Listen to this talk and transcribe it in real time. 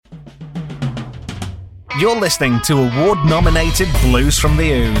You're listening to award-nominated Blues from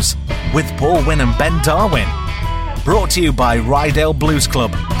the Ooze with Paul Wynn and Ben Darwin. Brought to you by Rydale Blues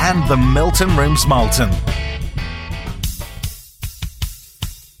Club and the Milton Rooms Malton.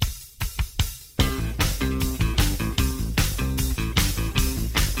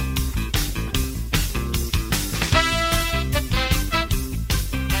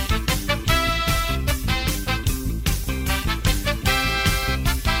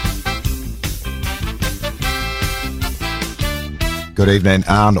 Good evening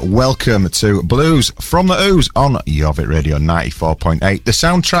and welcome to Blues from the Ooze on Jorvik Radio 94.8. The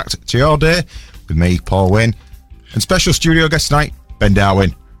soundtrack to your day with me, Paul Wynn, and special studio guest tonight, Ben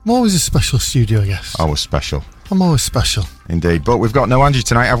Darwin. I'm always a special studio guest. Always special. I'm always special. Indeed, but we've got no Angie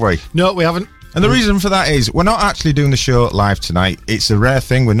tonight, have we? No, we haven't. And the reason for that is we're not actually doing the show live tonight. It's a rare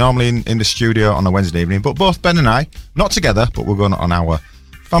thing. We're normally in the studio on a Wednesday evening, but both Ben and I, not together, but we're going on our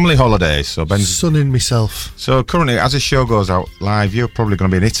family holidays. So Ben's sunning myself. So currently, as the show goes out live, you're probably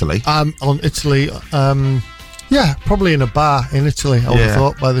going to be in Italy. I'm on Italy. Yeah, probably in a bar in Italy, I would have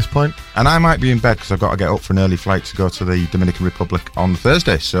thought by this point. And I might be in bed because I've got to get up for an early flight to go to the Dominican Republic on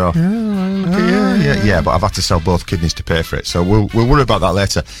Thursday. So yeah, but I've had to sell both kidneys to pay for it. So we'll worry about that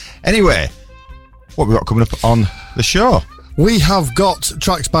later. Anyway, what have we got coming up on the show? We have got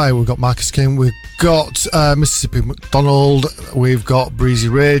tracks by, we've got Marcus King, we've got Mississippi McDonald, we've got Breezy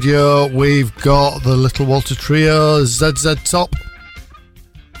Radio, we've got the Little Walter Trio, ZZ Top,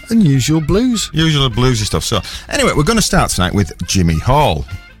 and Usual Blues. Usual bluesy stuff. So anyway, we're going to start tonight with Jimmy Hall.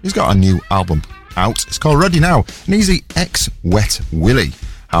 He's got a new album out. It's called Ready Now, and he's the ex-Wet Willie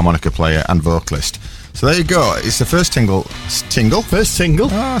harmonica player and vocalist. So there you go. It's the first tingle. First single.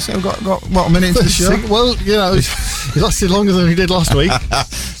 Ah, so we've got what, a minute into the show? Well, you know, he lasted longer than he did last week.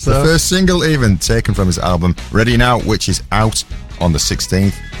 So. The first single even taken from his album Ready Now, which is out on the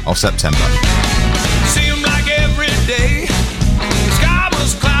 16th of September. Seemed like every day the sky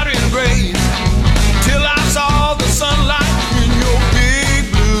was cloudy and gray till I saw the sunlight in your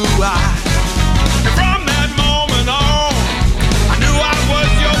big blue eye. And from that moment on, I knew I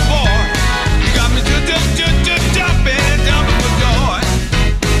was your boy. You got me jumping for joy.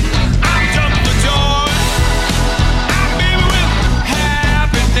 I'm jumping for joy. I'm beaming with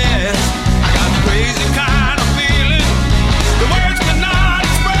happiness. I got a crazy kind of feeling. The words cannot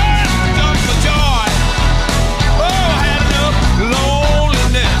express. Jump for joy. Oh, I had enough.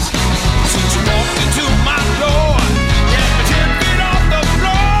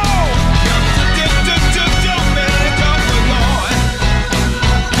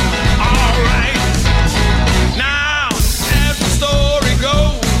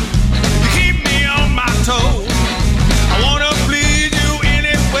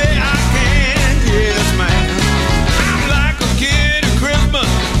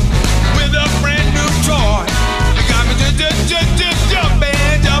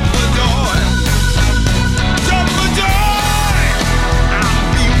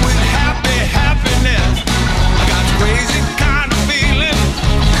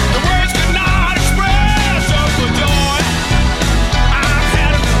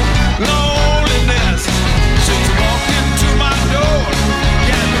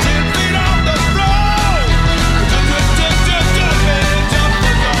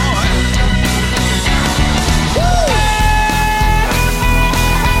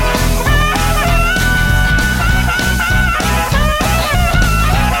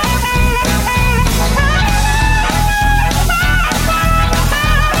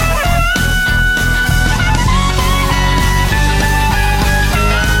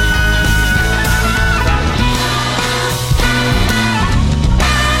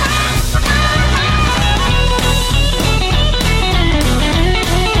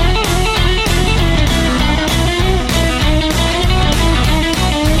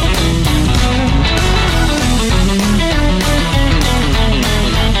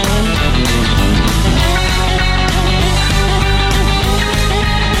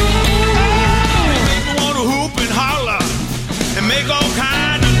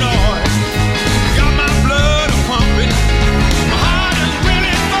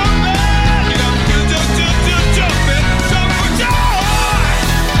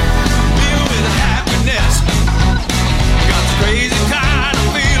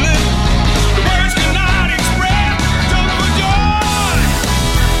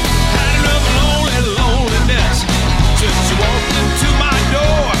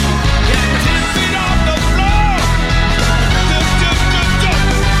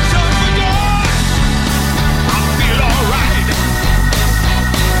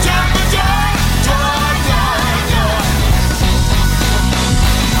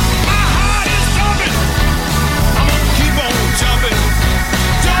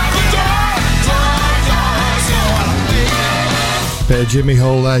 Bit of Jimmy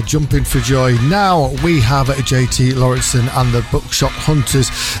Hole there, Jumping for Joy. Now we have JT Lauritsen and the Buckshot Hunters.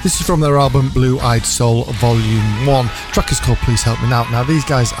 This is from their album Blue Eyed Soul Volume 1. Track is called Please Help Me Now. Now these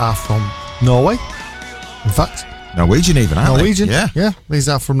guys are from Norway. In fact, Norwegian even, aren't Norwegian, they? yeah, these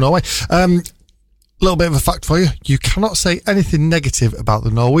are from Norway. Little bit of a fact for you. You cannot say anything negative about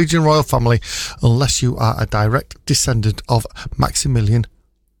the Norwegian royal family unless you are a direct descendant of Maximilian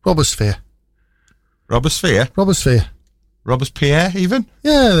Robespierre. Robespierre, even?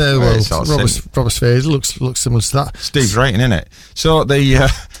 Yeah, there Well, Robespierre looks similar to that. Steve's writing, innit? So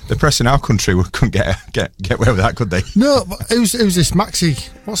the press in our country couldn't get away with that, could they? No, but who's this Maxi?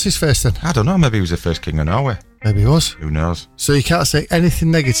 What's his face then? I don't know. Maybe he was the first king of Norway. Maybe he was. Who knows? So you can't say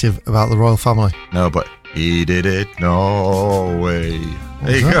anything negative about the royal family. No, but he did it Norway.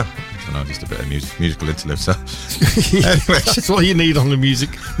 There you go. I don't know, just a bit of musical intellect. So anyway, That's what you need on the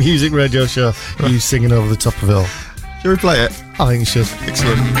music radio show. You singing over the top of it all. shall we play it? I think you should.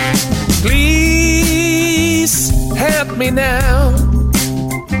 Excellent. Please help me now.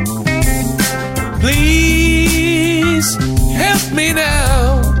 Please help me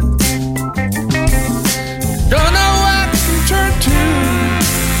now. Don't know what to turn to.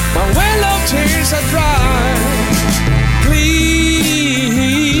 My well of tears are dry.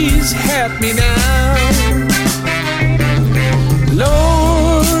 Please help me now.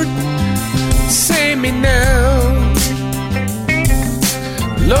 Lord, save me now.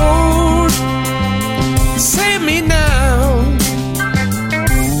 Lord, save me now.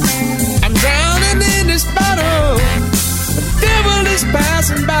 I'm drowning in this battle. The devil is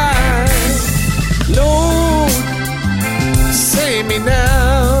passing by. Lord, save me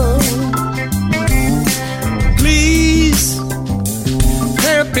now. Please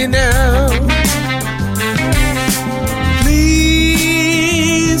help me now.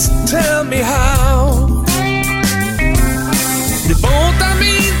 Please tell me how. The boat I'm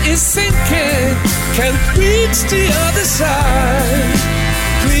in is sinking, can't reach the other side.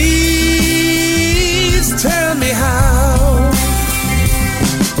 Please tell me how.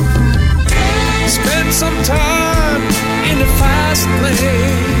 Spend some time in the fast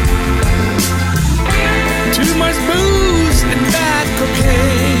lane. Too much booze and bad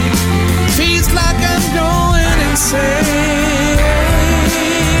cocaine. Feels like I'm going insane.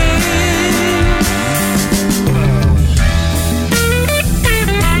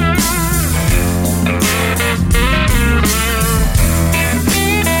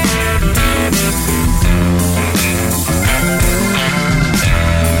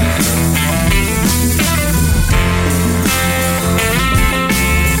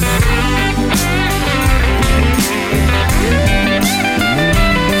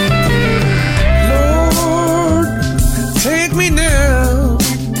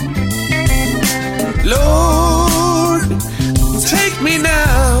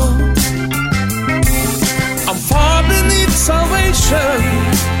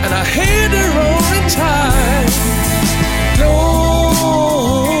 And I hear the roaring tide.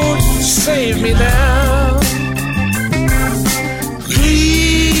 Lord, save me now.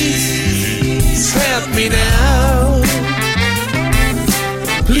 Please help me now.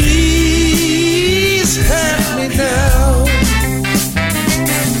 Please help me now.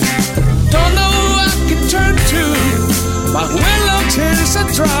 Don't know who I can turn to. My well of tears are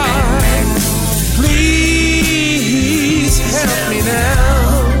dry. Please help me now.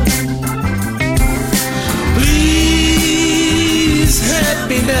 Please help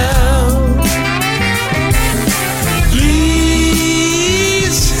me now.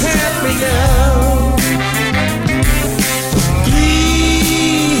 Please help me now.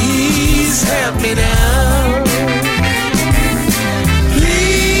 Please help me now.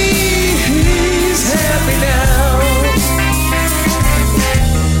 Please help me now.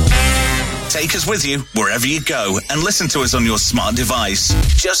 Take us with you wherever you go and listen to us on your smart device.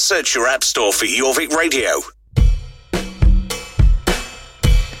 Just search your app store for Jorvik Radio.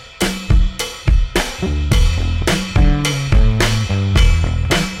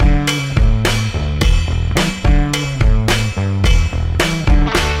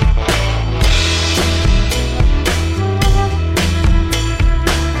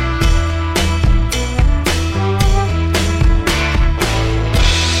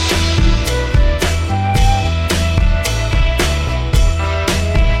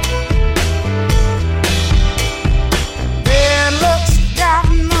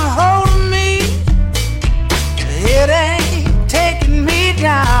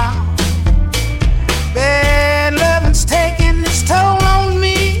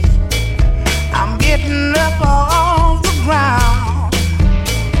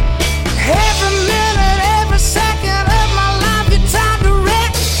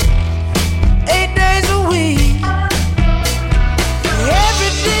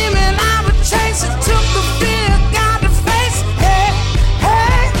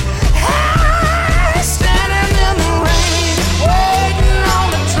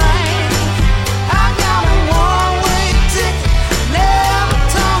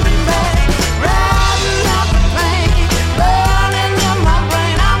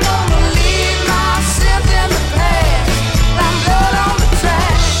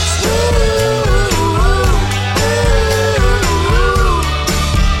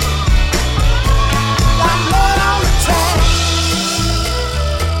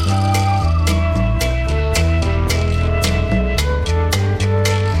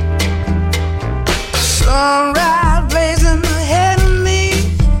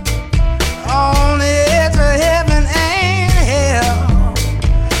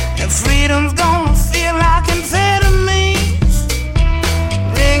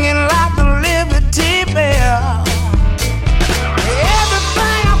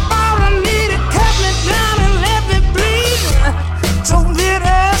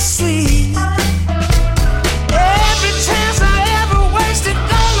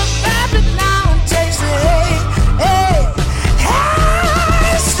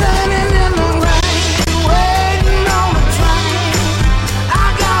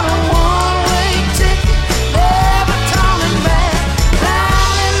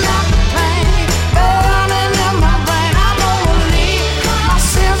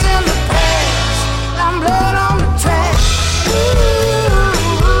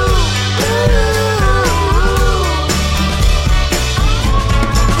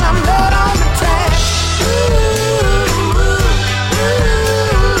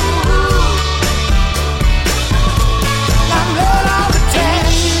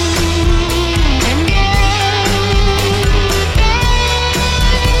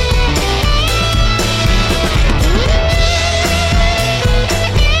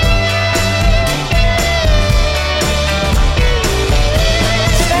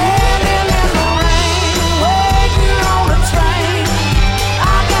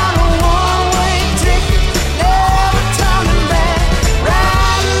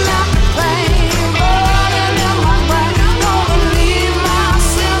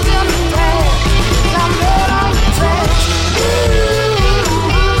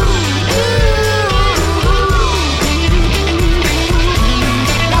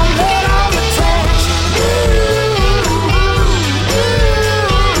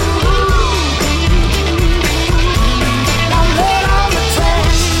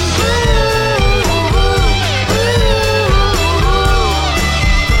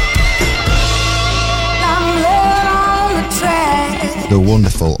 the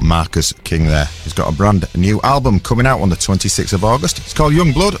wonderful Marcus King there. He's got a brand new album coming out on the 26th of August. It's called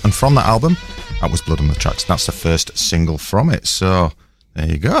Young Blood, and from that album, that was Blood on the Tracks. That's the first single from it. So there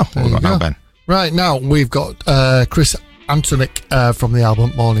you go. What have we got now, Ben? Right, now we've got Chris Antonick from the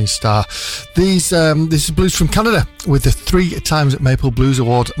album Morning Star. This is Blues from Canada with the 3 times Maple Blues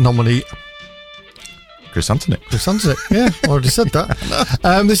Award nominee Chris Antonick. Chris Antonick, yeah, already said that.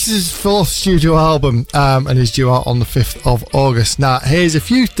 This is his 4th studio album and is due out on the 5th of August. Now, here's a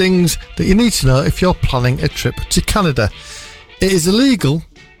few things that you need to know if you're planning a trip to Canada. It is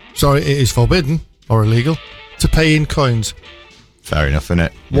forbidden or illegal to pay in coins. Fair enough,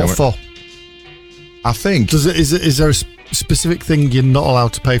 innit? What for? I think... Is there a specific thing you're not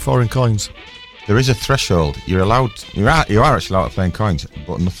allowed to pay for in coins? There is a threshold. You are actually allowed to pay in coins,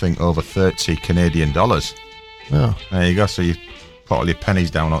 but nothing over 30 Canadian dollars. Oh. There you go. So you put all your pennies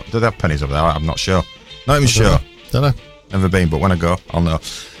down. Do they have pennies over there? I'm not sure. Not even sure. Don't know. Never been, but when I go, I'll know.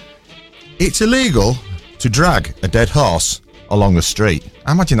 It's illegal to drag a dead horse along the street.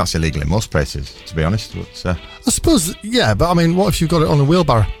 I imagine that's illegal in most places, to be honest. But, I suppose, yeah, but I mean, what if you've got it on a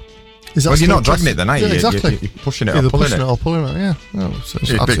wheelbarrow? Well, you're not dragging it then, are you? Yeah, exactly. You're pushing it Either or pulling pushing it. or pulling it, yeah. No, it's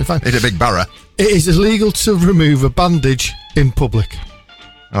absolutely fine. It's a big barrow. It is illegal to remove a bandage in public.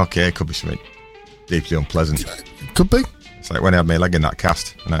 Okay, it could be something deeply unpleasant. Could be. It's like when I had my leg in that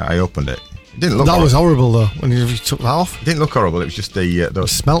cast and I opened it. It didn't look That horrible. was horrible, though, when you took that off. It didn't look horrible. It was just the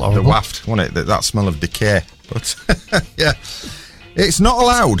smelled the horrible. waft, wasn't it? That smell of decay. But yeah, it's not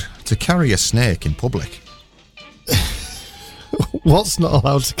allowed to carry a snake in public. What's not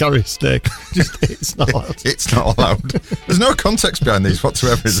allowed to carry a snake? Just, it's not allowed. It's not allowed. There's no context behind these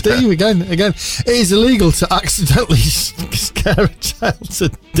whatsoever. Is there? Steve, again, it is illegal to accidentally scare a child to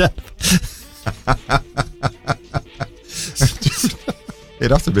death.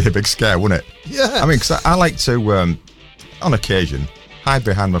 It'd have to be a big scare, wouldn't it? Yeah. I mean, because I like to, on occasion, hide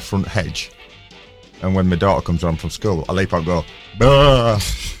behind my front hedge. And when my daughter comes home from school, I leap out and go, "Bah!"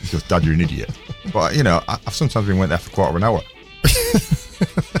 She goes, "Dad, you're an idiot." But, you know, I've sometimes been went there for a quarter of an hour.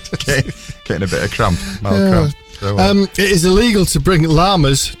 Getting a bit of cramp. Cramp. So, it is illegal to bring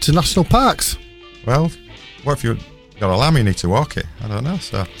llamas to national parks. well, what if you've got a llama, you need to walk it? I don't know.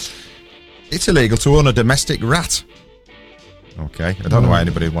 So, it's illegal to own a domestic rat. Okay, I don't know why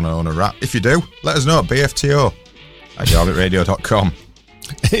anybody would want to own a rat. If you do, let us know at bfto@yarditradio.com.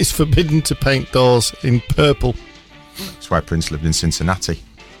 It's forbidden to paint doors in purple. That's why Prince lived in Cincinnati.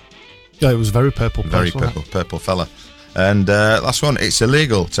 Yeah, it was very purple. Very purple fella. And last one, it's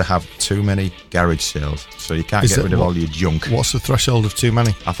illegal to have too many garage sales. So you can't get rid of all your junk. What's the threshold of too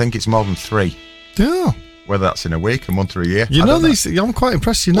many? I think it's more than 3. Yeah. Whether that's in a week, a month, or a year. You I know don't these. I'm quite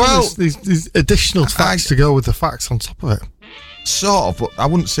impressed. You know Well, these additional facts to go with the facts on top of it. Sort of, but I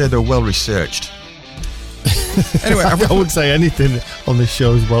wouldn't say they're well researched. Anyway, I wouldn't say anything on this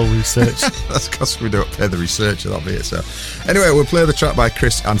show is well researched. That's because we don't pay the researcher, that'll be it. So, anyway, we'll play the track by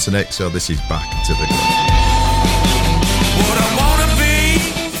Chris Antonick. So this is Back to the Good. What I wanna be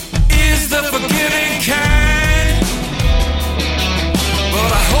is the forgiving kind,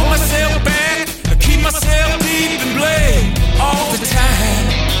 but I hold myself back, I keep myself deep in blame all the time.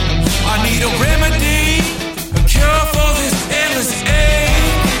 I need a remedy, a cure for this endless ache,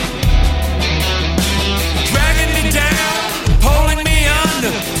 dragging me down, pulling me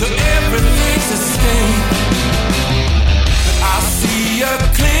under till everything's a stake. I see a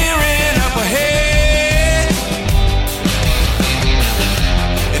clearing up ahead.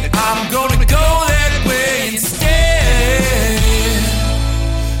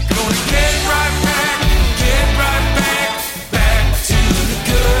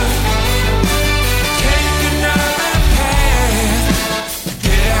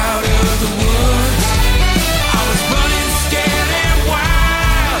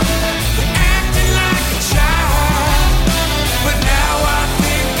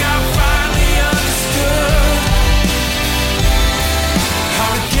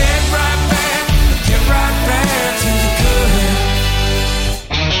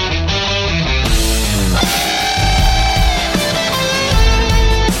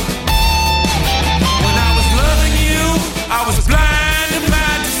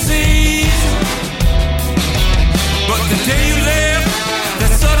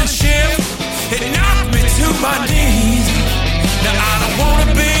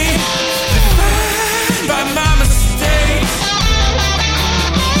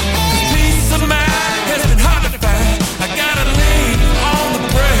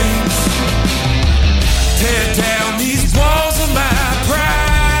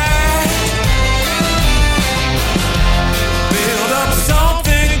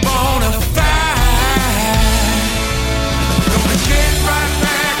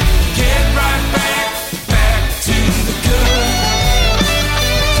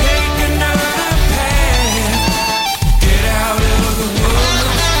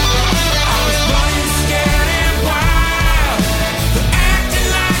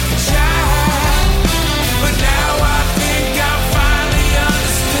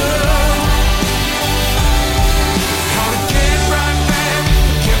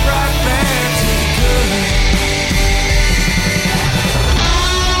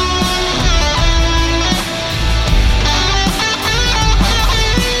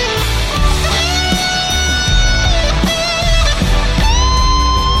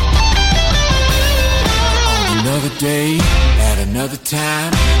 Another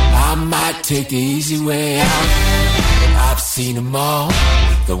time, I might take the easy way out. I've seen them all,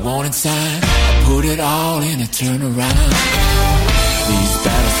 the warning sign. I put it all in a turnaround. These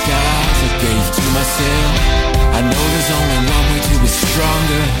battle scars I gave to myself. I know there's only one way to be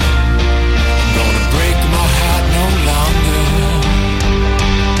stronger. I'm gonna break my heart no longer.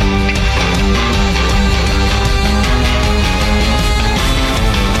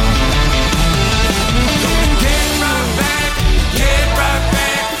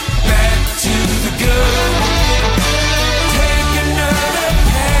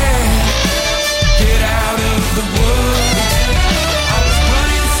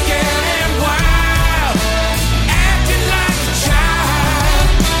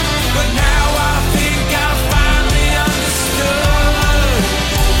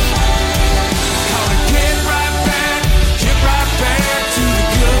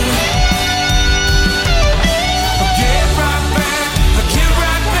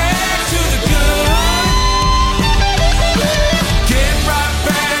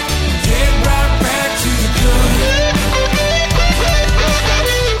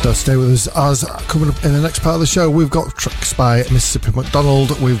 Stay with us, as coming up in the next part of the show, we've got tracks by Mississippi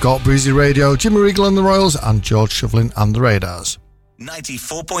McDonald, we've got Breezy Radio, Jimmy Regal and the Royals, and George Shovlin and the Radars.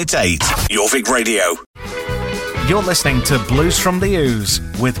 94.8 Jorvik Radio. You're listening to Blues from the Ooze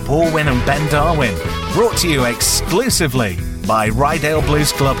with Paul Wynn and Ben Darwin, brought to you exclusively by Rydale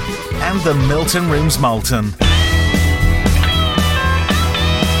Blues Club and the Milton Rooms Malton.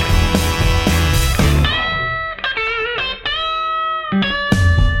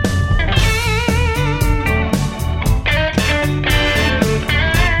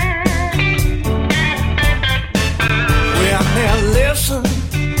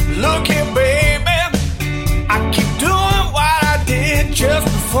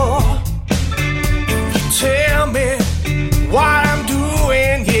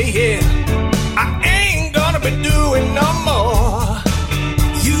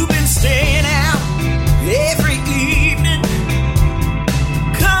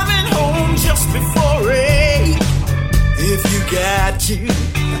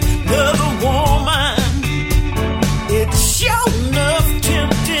 Another woman, it's sure enough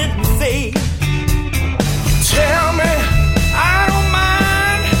tempting fate. Tell me, I don't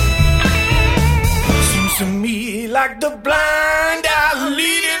mind. Seems to me like the blind are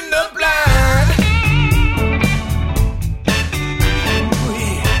leading the blind. Oh,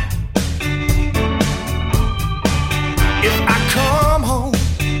 yeah. If I come home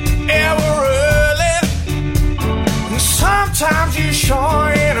ever early, and sometimes you sure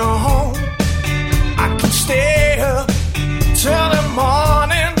ain't a home, I can stay up till the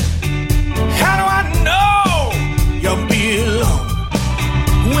morning. How do I know you'll be alone?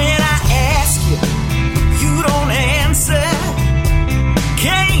 When I ask you, you don't answer.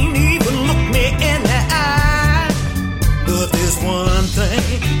 Can't even look me in the eye. But there's one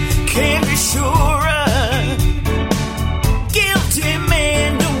thing can't be sure of. Guilty man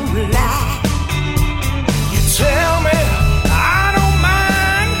don't lie. You tell me I don't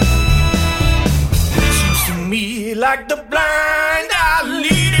mind. Seems to me like the blind are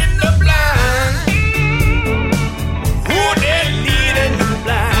leading the blind. Oh, they're leading the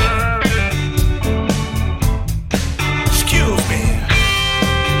blind. Excuse me.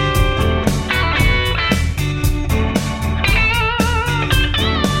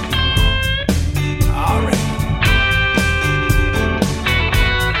 All right.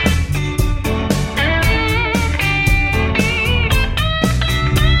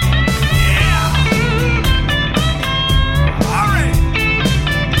 Yeah. All right.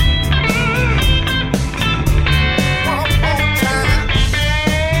 One more time.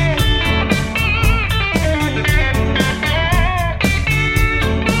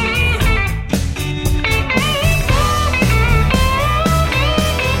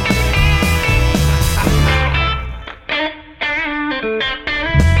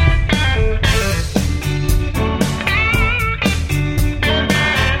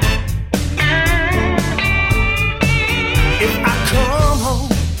 If I come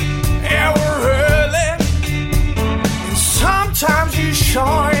home ever early, and sometimes you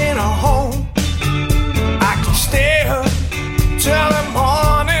sure ain't a home, I can stay up till the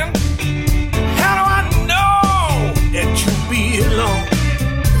morning. How do I know that you'll be alone?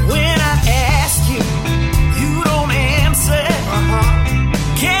 When I ask you, you don't answer.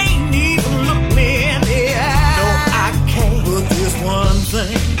 Can't even look me in the eye. No, I can't. But there's one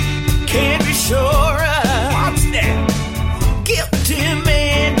thing can't be sure of. What's that? Guilty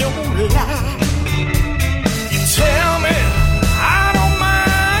man don't lie. You tell me I don't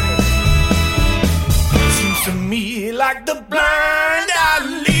mind. Seems to me like the blind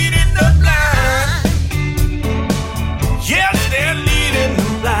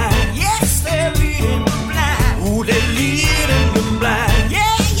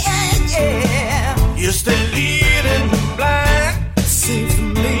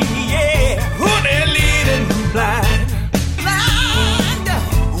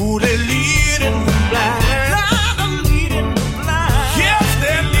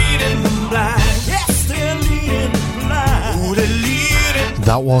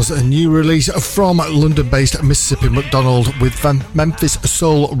That was a new release from London-based Mississippi McDonald with Memphis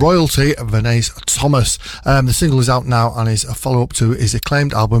soul royalty Vanace Thomas. The single is out now and is a follow-up to his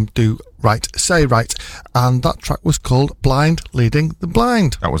acclaimed album Do Right, Say Right, and that track was called Blind Leading the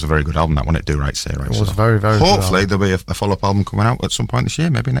Blind. That was a very good album, that one, it Do Right, Say Right. It was very, very good. Hopefully there'll be a follow-up album coming out at some point this year,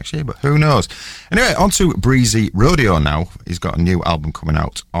 maybe next year, but who knows. Anyway, on to Breezy Rodeo now. He's got a new album coming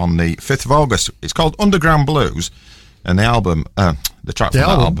out on the 5th of August. It's called Underground Blues, and the album, the track from that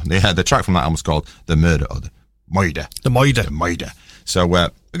album, the track from that album is called The Murder or The Murder. The Murder. The Murder. So we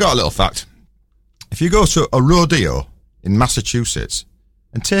got a little fact. If you go to a rodeo in Massachusetts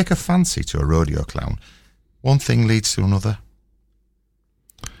and take a fancy to a rodeo clown, one thing leads to another.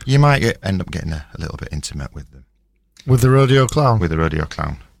 You might end up getting a little bit intimate with them. With the rodeo clown? With the rodeo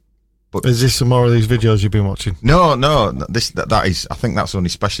clown. But is this some more of these videos you've been watching? No. That is. I think that's only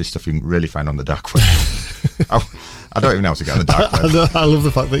specialist stuff you can really find on the dark web. I don't even know how to get on the dark web. I love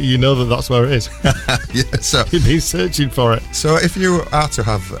the fact that you know that that's where it is. Yeah, so you've been searching for it. So if you are to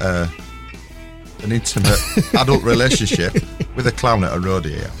have an intimate adult relationship with a clown at a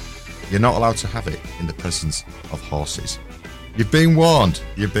rodeo, you're not allowed to have it in the presence of horses. You've been warned.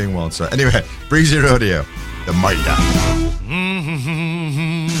 So anyway, Breezy Rodeo, The Murder.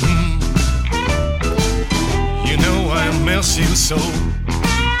 You know I miss you so.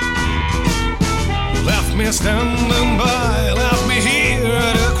 Left me standing by, left me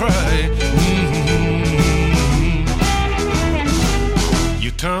here to cry. You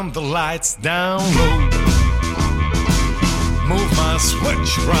turned the lights down low, move my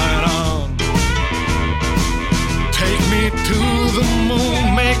switch right on. Take me to the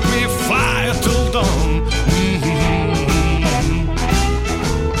moon, make me fly till dawn.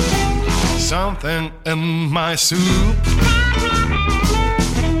 Something in my soup,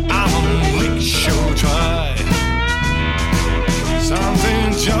 I'm a lick show try.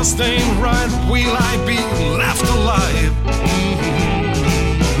 Something just ain't right, will I be left alive?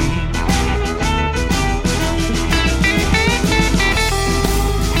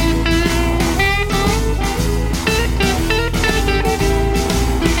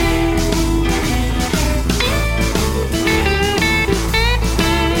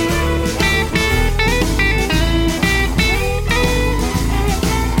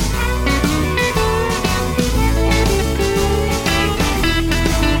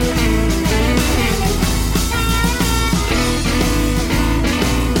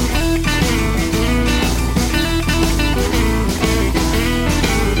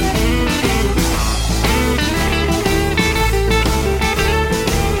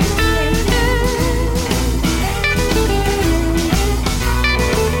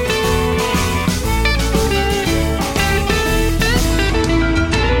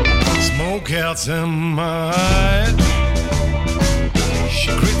 Gets in my head,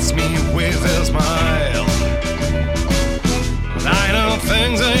 she greets me with a smile. But I know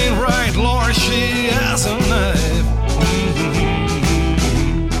things ain't right, Lord, she has a knife.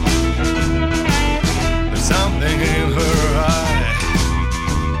 There's something in her eye,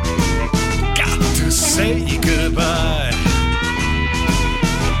 got to say goodbye,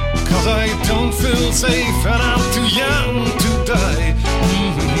 'cause I don't feel safe and I'm too young to die.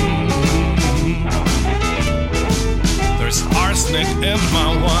 There's arsenic in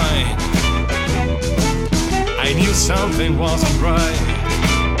my wine, I knew something wasn't right.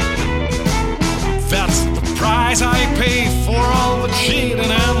 That's the price I pay for all the cheating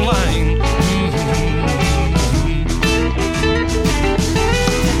and lying.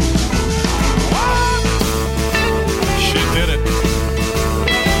 She did it.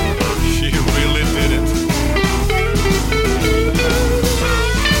 She really did it.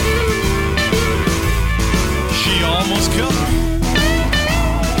 She almost killed me,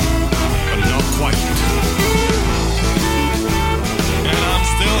 but not quite. And I'm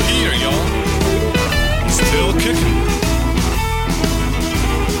still here, y'all. I'm still kicking.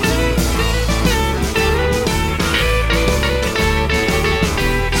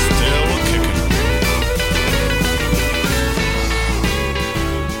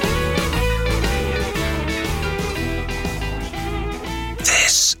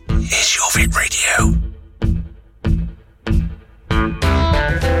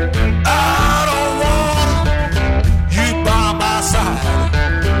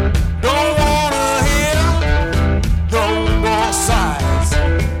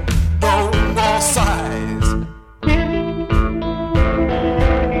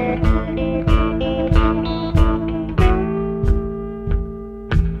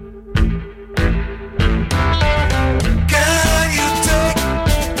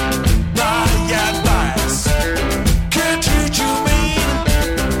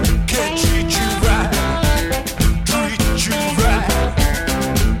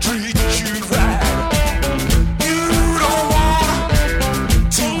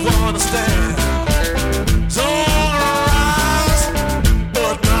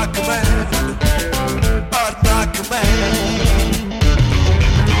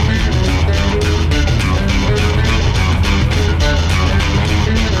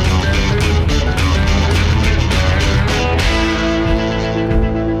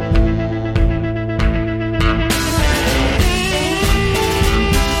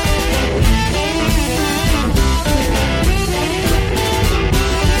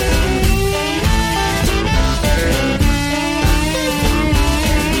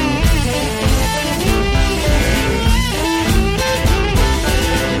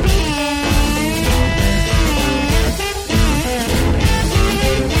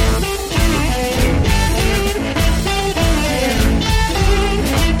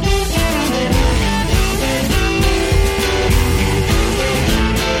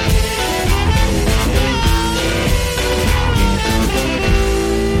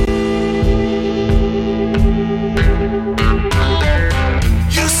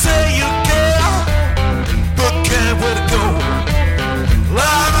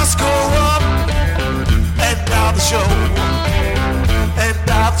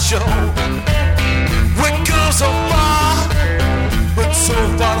 show. We come so far, but so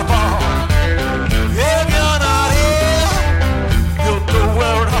far apart. If you're not here, you're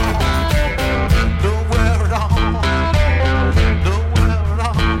nowhere at all. Nowhere at all. Nowhere at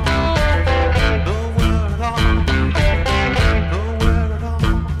all. Nowhere at all. Nowhere at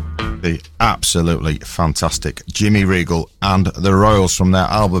all. The absolutely fantastic Jimmy Regal and the Royals from their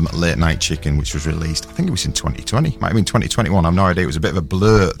album Late Night Chicken, which was released, I think it was in 2020, might have been 2021, I've no idea. It was a bit of a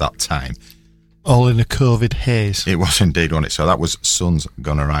blur at that time. All in a COVID haze. It was indeed, wasn't it? So that was Sun's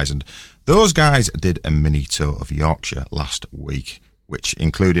Gonna Rise. And those guys did a mini tour of Yorkshire last week, which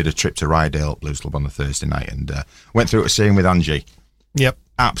included a trip to Rydale Blues Club on the Thursday night, and went through it seeing with Angie. Yep.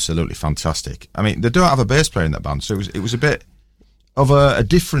 Absolutely fantastic. I mean, they don't have a bass player in that band, so it was a bit of a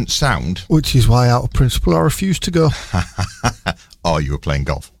different sound. Which is why, out of principle, I refused to go. Or you were playing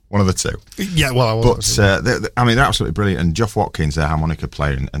golf. One of the two. Yeah, well, I was. But, they're absolutely brilliant. And Geoff Watkins, their harmonica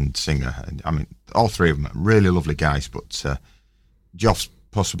player and singer, I mean, all three of them are really lovely guys, but Geoff's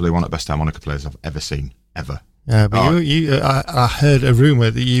possibly one of the best harmonica players I've ever seen, ever. Yeah, but I heard a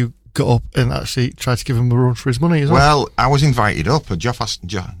rumour that you got up and actually tried to give him a run for his money as well. Well, I was invited up. Geoff asked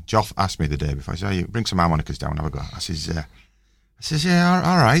me the day before, I said, "You bring some harmonicas down, have a go." I says, "Yeah,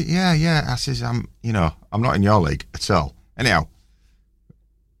 all right, yeah." I says, I'm not in your league at all. Anyhow,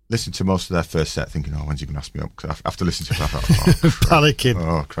 listened to most of their first set thinking, when's he going to ask me up? Because after listening to it, I thought, panicking.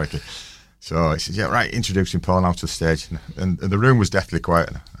 Oh, crikey. So he says, "Yeah, right, introducing Paul now to the stage." And the room was deathly quiet.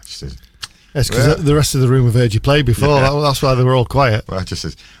 And I just said, yes, because the rest of the room have heard you play before. Yeah. That's why they were all quiet. Well, I just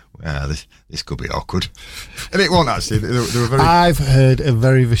said, "Well, this could be awkward." And it wasn't actually. They were very... I've heard a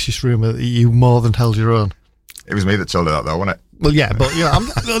very vicious rumour that you more than held your own. It was me that told her that, though, wasn't it? Well, yeah, but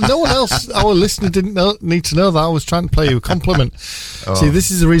no one else, our listener didn't need to know that. I was trying to play you a compliment. See,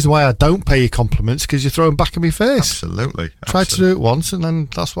 this is the reason why I don't pay you compliments, because you're throwing back in my face. Absolutely. Try to do it once, and then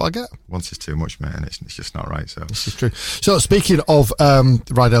that's what I get. Once is too much, mate, and it's just not right. So this is true. So, speaking of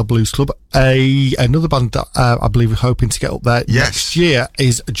Rydale Blues Club, another band that I believe we're hoping to get up there next year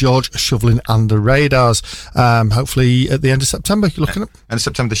is George Shovlin and the Radars. Hopefully at the end of September. You're looking at end of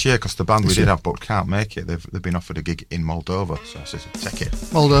September this year, because the band we did have booked can't make it. They've been offered a gig in Moldova. So I said, take it.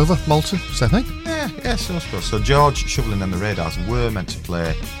 Moldova, Malta, same thing? Yeah, so I suppose. So George Shovlin and the Radars were meant to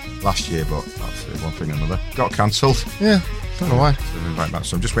play last year, but that's one thing or another. Got cancelled. Yeah, don't know why. So we're right back.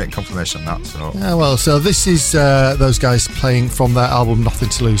 So I'm just waiting confirmation on that. So yeah, well, so this is those guys playing from their album Nothing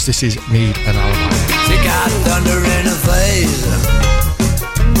to Lose. This is Need an Alibi. She got thunder in her face,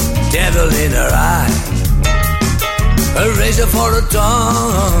 devil in her eye, a razor for a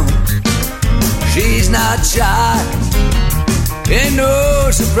tongue. She's not shy, ain't no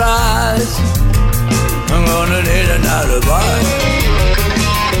surprise. I'm gonna need an alibi.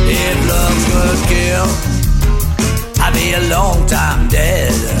 If love could kill, I'd be a long time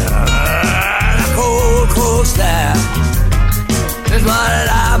dead. A cold, cold stab is what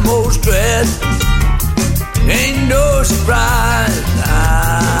I most dread. Ain't no surprise,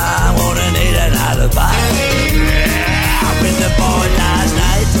 I'm gonna need an alibi. I with the boy last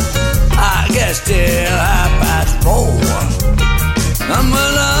night, I guess till 4:30. I'm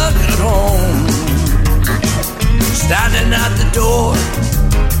alone at home, standing at the door.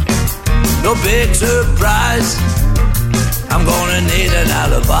 No big surprise, I'm gonna need an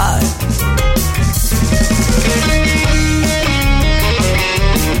alibi.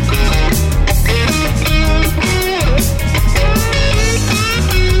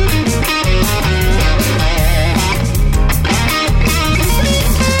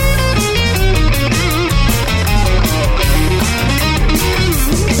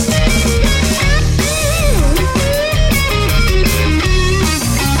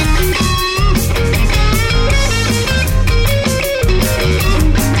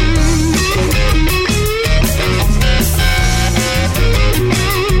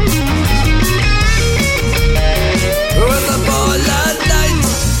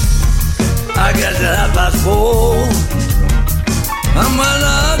 I'm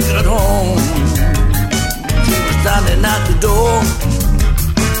alone at home. She was standing at the door.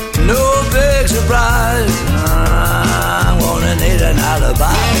 No big surprise, I'm gonna need an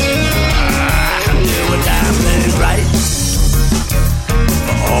alibi. I'm doing damn thing right,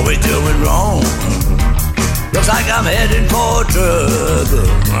 but always doing wrong. Looks like I'm heading for trouble,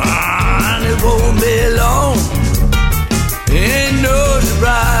 and it won't be long. Ain't no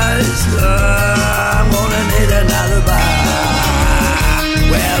surprise, I'm gonna need an alibi.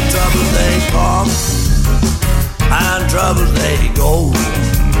 Well, troubles they come, and troubles they go.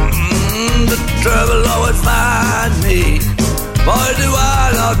 The trouble always find me. Boy, do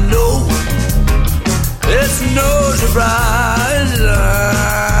I not know. It's no surprise,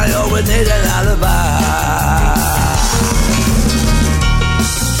 made a lullaby.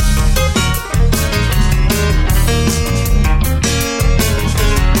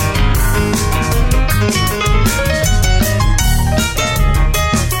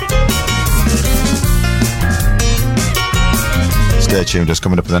 Stay tuned, just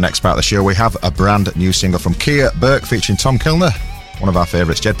coming up in the next part of the show, we have a brand new single from Kia Burke featuring Tom Kilner, one of our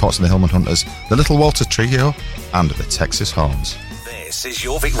favourites, Jed Potts and the Hillman Hunters, the Little Walter Trio, and the Texas Horns. This is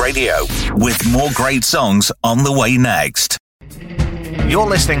Jorvik Radio, with more great songs on the way next. You're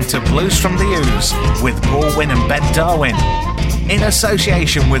listening to Blues from the Ooze with Paul Wynn and Ben Darwin, in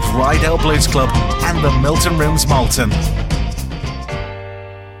association with Rydell Blues Club and the Milton Rooms Malton.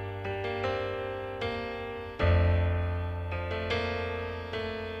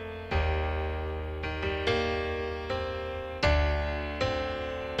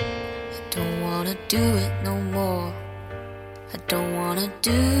 Do it no more. I don't wanna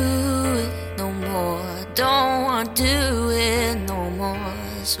do it no more. I don't wanna do it no more.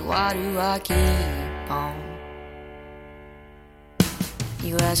 So why do I keep on?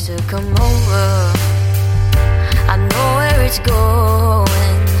 You asked to come over. I know where it's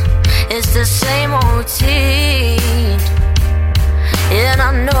going. It's the same old routine. And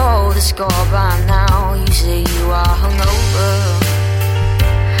I know the score by now. You say you are hungover.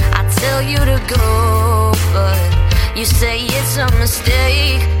 Tell you to go, but you say it's a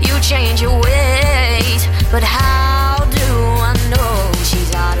mistake. You change your ways, but how do I know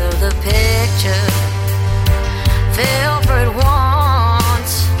she's out of the picture? Fell for it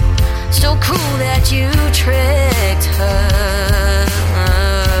once, so cool that you tricked her.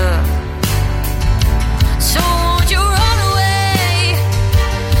 So won't you run away?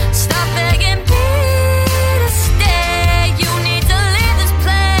 Stop begging me to stay. You need to leave this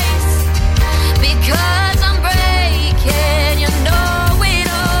place. Because I'm breaking, you know it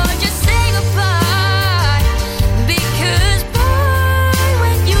all. Just say goodbye. Because boy,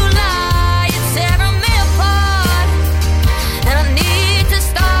 when you lie, it's tearing me apart. And I need to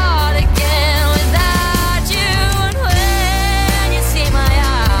start again without you. And when you see my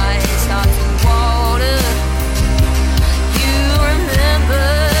eyes start to water, you remember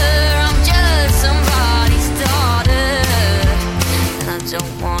I'm just somebody's daughter. And I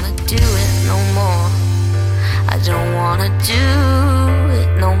don't wanna do it no more. I don't wanna do it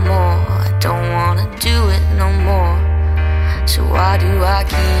no more. I don't wanna do it no more. So why do I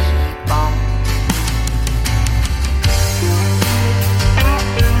keep on?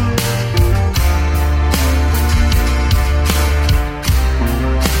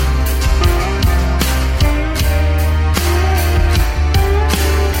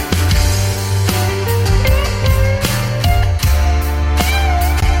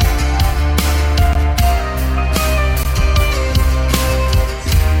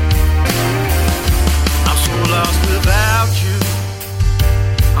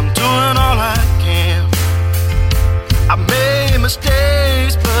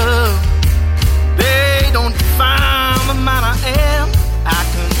 Mistakes, but they don't define the man I am. I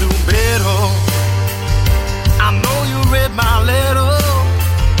can do better. I know you read my letter,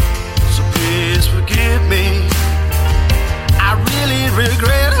 so please forgive me. I really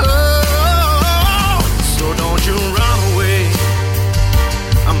regret her, so don't you run away.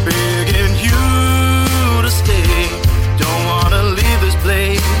 I'm begging you to stay. Don't wanna leave this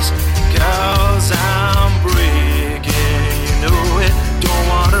place, 'cause I'm breaking. Know it, don't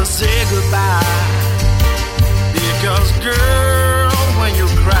wanna say goodbye. Because girl, when you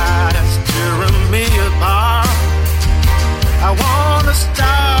cry, it's tearing me apart. I wanna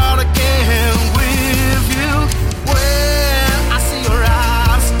start again with you. When I see your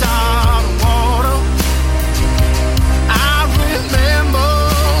eyes start to water, I remember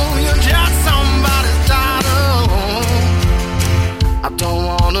you're just somebody's daughter. I don't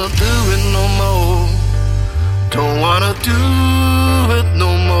wanna do it no more. Don't wanna do it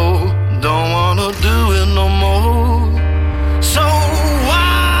no more. Don't wanna do it no more. So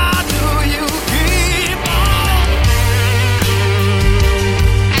why do you keep on?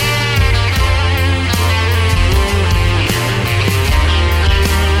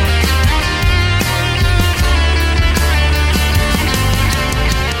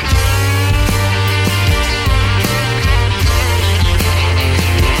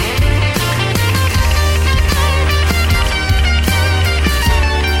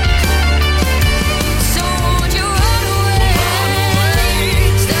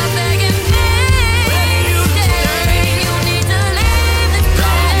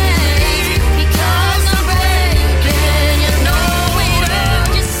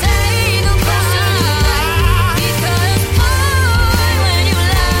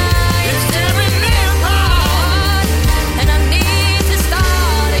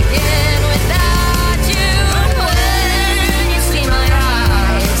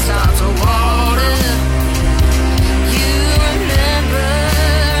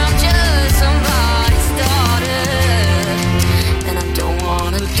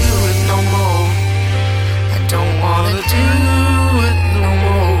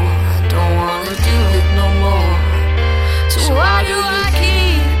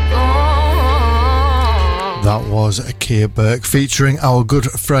 was Kia Burke featuring our good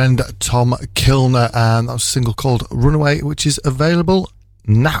friend Tom Kilner, and that was a single called Runaway, which is available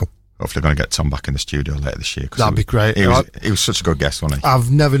now. Hopefully going to get Tom back in the studio later this year. That'd be great. He was such a good guest, wasn't he? I've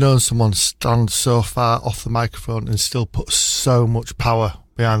never known someone stand so far off the microphone and still put so much power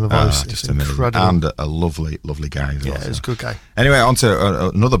behind the voice. Just it's amazing. incredible. And a lovely, lovely guy as well. Yeah, he's a good guy. Anyway, on to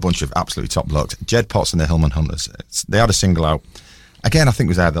another bunch of absolutely top blokes. Jed Potts and the Hillman Hunters. They had a single out. Again, I think it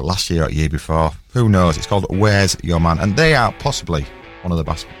was either last year or the year before. Who knows? It's called Where's Your Man? And they are possibly one of the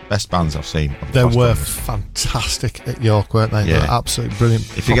best bands I've seen. They were fantastic at York, weren't they? Yeah. They were absolutely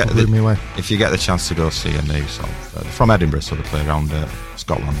brilliant. If you get the chance to go see a new song, from Edinburgh, so they play around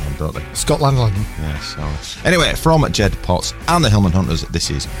Scotland, don't they? Scotland. Yeah, so... Anyway, from Jed Potts and the Hillman Hunters, this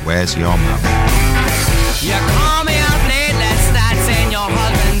is Where's Your Man? You call me up late last night saying your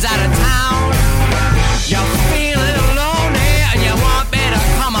husband's out of town. You feel a little lonely and you want me to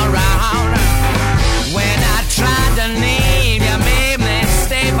come around. When I tried to leave, you made me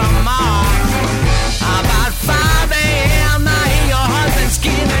stay for more. About 5 a.m. I hear your husband's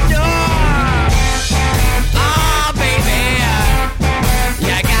key in the door. Oh, baby,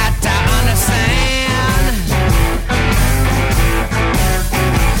 you got to understand.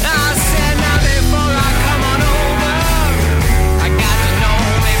 I said now before I come on over, I got to know,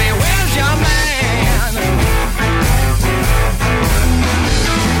 baby, where's your man?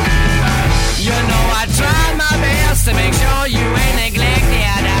 You know I tried my best to make sure you ain't neglected.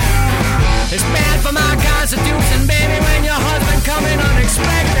 It's bad for my constitution, baby, when your husband come in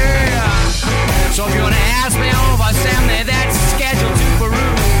unexpected. So if you wanna ask me over, send me that schedule to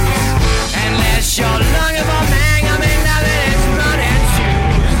peruse. Unless you're looking for man, I mean nothing is running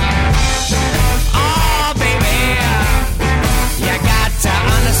shoes. Oh, baby, you got to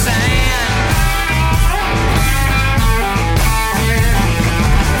understand.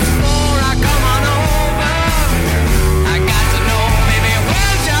 Before I come on over, I got to know, baby,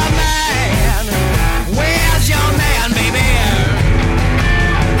 where's your man? Where's your man, baby?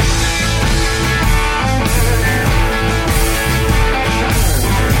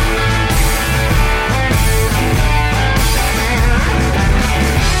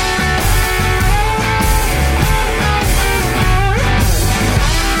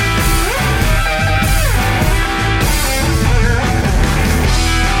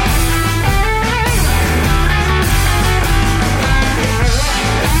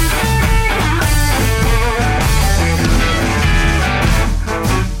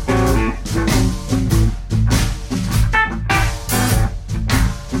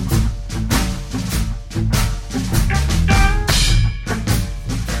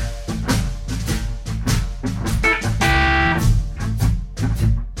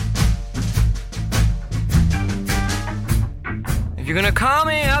 If you're gonna call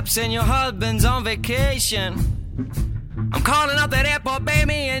me up saying your husband's on vacation, I'm calling up that airport,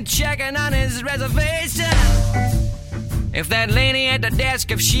 baby, and checking on his reservation. If that lady at the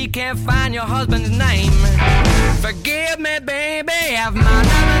desk, if she can't find your husband's name, forgive me, baby, if my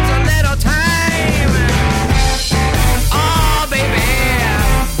loving's a little time. Oh, baby,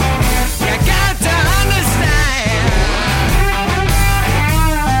 you got to understand.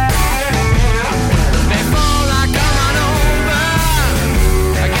 Before I come on over,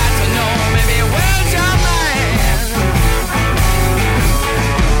 I got to know, baby, where's your man?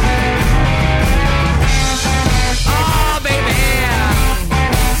 Oh, baby,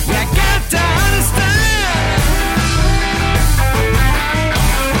 you got to understand.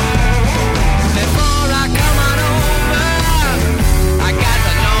 Before I come on over, I got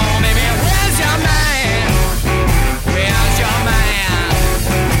to know, baby, where's your man? Where's your man?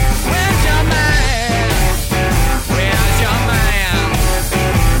 Where's your man?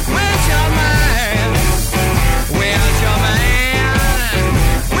 Where's your man? Where's your man? Where's your man?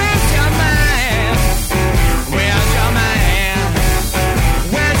 Where's your man? Where's your man?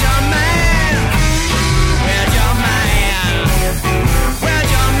 Where's your man? Where's your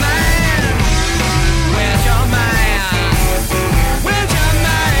man? Where's your man? Where's your man? Where's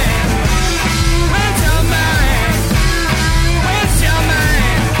your man? Where's your man? Where's your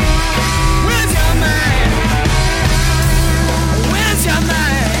man? Where's your man? Where's your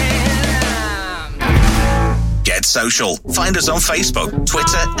man? Get social. Find us on Facebook,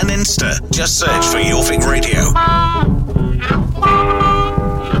 Twitter, and Insta. Just search for Jorvik Radio.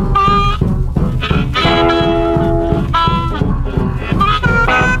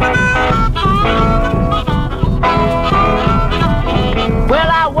 Well,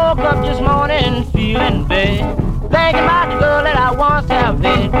 I woke up this morning feeling bad, thinking about the girl that I once have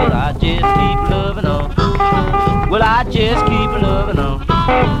had. Will I just keep loving her? Will I just keep loving her?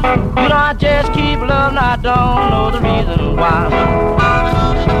 You know, I just keep loving love and I don't know the reason why.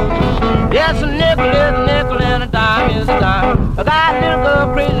 Yes, a nickel is a nickel and a dime is a dime. I got a little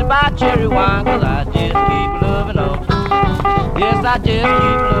girl crazy about cherry wine, 'cause I just keep loving her. Yes, I just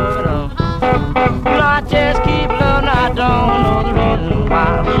keep loving her. You know, I just keep loving her, I don't know the reason why.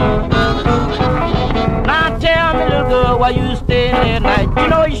 Now tell me, little girl, why you staying there at night? You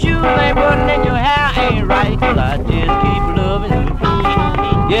know your shoes ain't buttoned and your hair ain't right, 'cause I just keep loving you.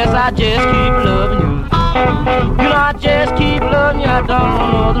 Yes, I just keep loving you. You know, I just keep loving you, I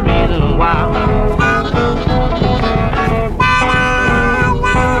don't know the reason why.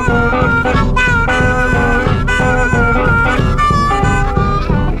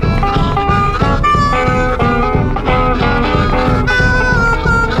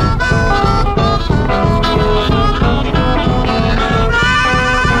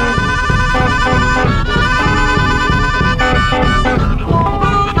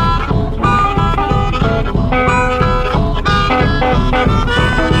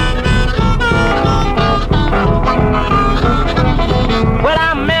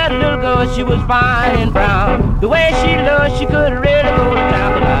 She was fine and brown. The way she looked, she could really go to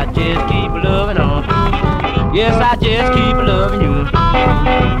town. But I just keep loving her. Yes, I just keep loving you.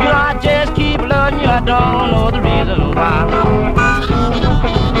 You know, I just keep loving you, I don't know the reason why.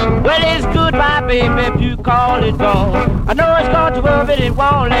 Well, it's goodbye, baby, if you call it gone. I know it's going to work, but it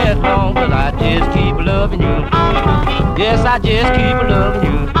won't last long. 'Cause I just keep loving you. Yes, I just keep loving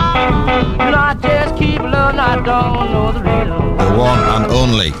you. You know, I just keep loving you, I don't know the reason why. The one and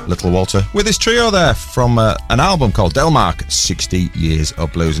only Little Walter with his trio there from an album called Delmark, 60 Years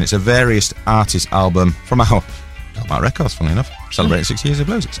of Blues. And it's a various artist album from our Delmark Records, funnily enough, celebrating 60 Years of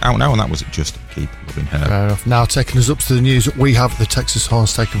Blues. It's out now, and that was Just Keep Loving Her. Fair enough. Now, taking us up to the news, we have the Texas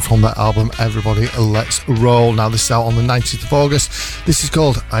Horns taken from that album, Everybody Let's Roll. Now, this is out on the 19th of August. This is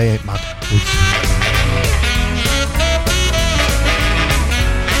called I Ain't Mad With You. I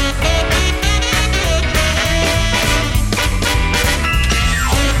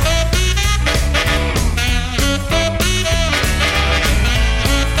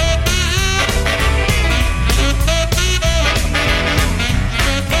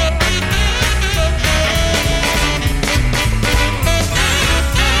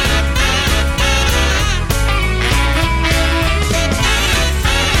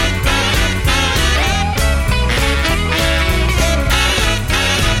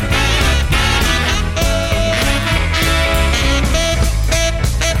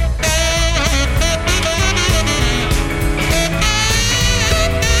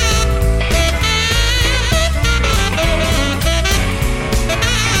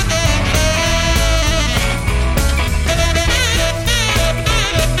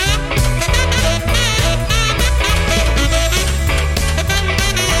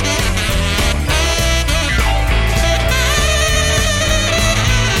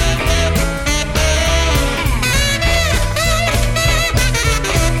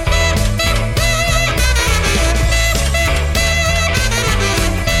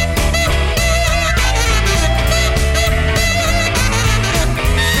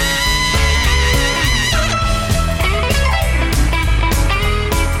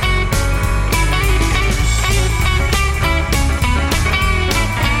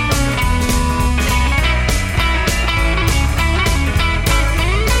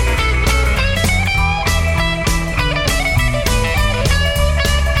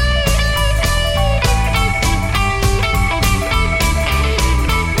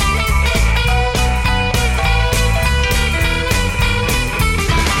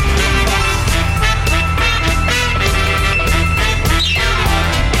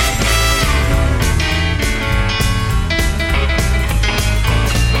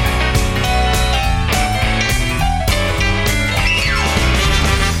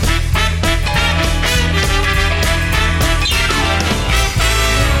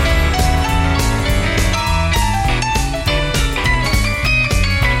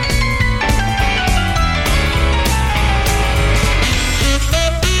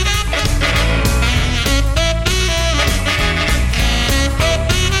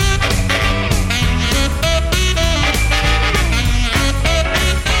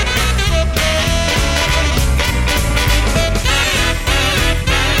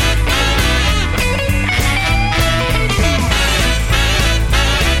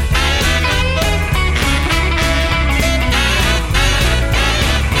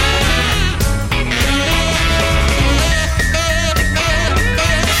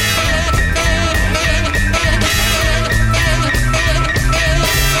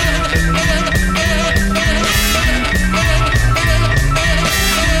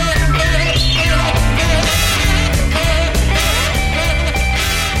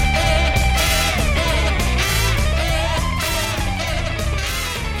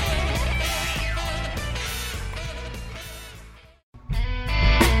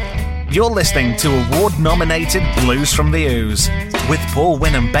You're listening to award-nominated Blues from the Ooze with Paul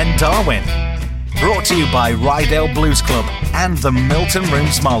Wynn and Ben Darwin. Brought to you by Rydale Blues Club and the Milton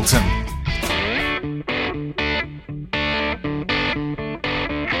Rooms Malton.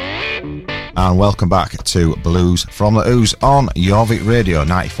 And welcome back to Blues from the Ooze on Jorvik Radio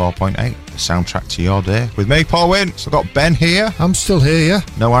 94.8, the soundtrack to your day. With me, Paul Wynn. So I've got Ben here. I'm still here, yeah.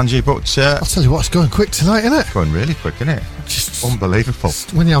 No Angie, but I'll tell you what, it's going quick tonight, isn't it? Going really quick, isn't it? Just unbelievable.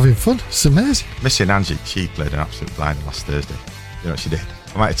 When you're having fun, it's amazing. Missing Angie, she played an absolute blinder last Thursday. You know what she did?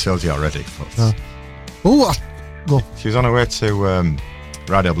 I might have told you already. But Go. She was on her way to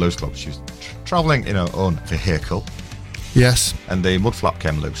Rydale Blues Club. She was travelling in her own vehicle. Yes. And the mud flap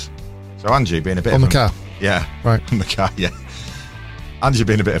came loose. So Angie, being a bit on of the car? Yeah. Right. On the car, yeah. Angie,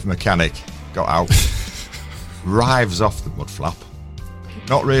 being a bit of a mechanic, got out, rives off the mud flap,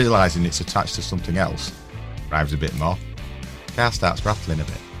 not realising it's attached to something else, rives a bit more. Car starts rattling a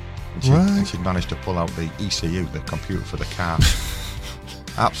bit. And she'd managed to pull out the ECU, the computer for the car.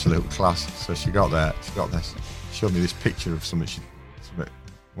 Absolute class. So she got there, showed me this picture of something,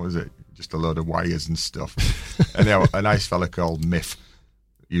 what was it? Just a load of wires and stuff. Anyhow, a nice fella called Miff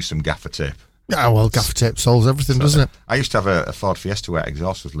used some gaffer tape. Yeah, well, gaffer tape solves everything, doesn't it? I used to have a Ford Fiesta where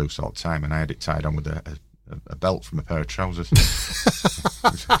exhaust was loose all the time, and I had it tied on with a belt from a pair of trousers.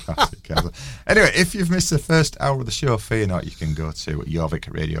 Anyway, if you've missed the first hour of the show, fear not, you can go to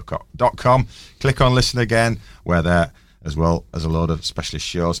jorvikradio.com, click on Listen Again. We're there, as well as a load of specialist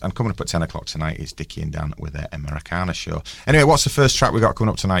shows. And coming up at 10 o'clock tonight is Dickie and Dan with their Americana show. Anyway, what's the first track we got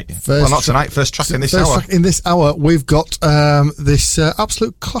coming up tonight? First track in this hour. In this hour, we've got this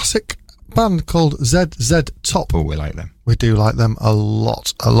absolute classic band called ZZ Top. Oh, we like them. We do like them a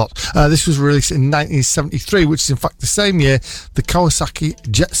lot. This was released in 1973, which is in fact the same year the Kawasaki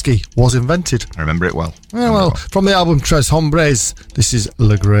jet ski was invented. I remember it well. From the album Tres Hombres, this is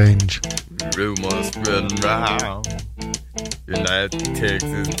LaGrange. Rumors spreading round United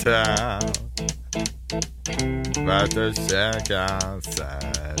Texas town about the shack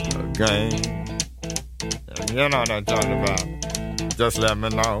outside the game. You know what I'm talking about. Just let me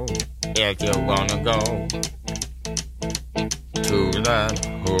know if you wanna go to that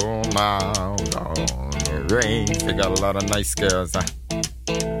whole mile on the range. They got a lot of nice girls.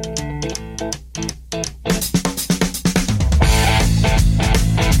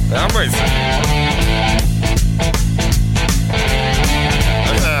 I'm racing.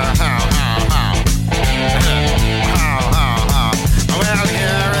 Well,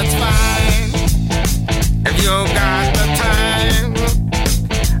 here it's fine if you got the time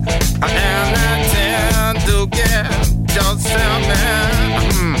and the time to get yourself in.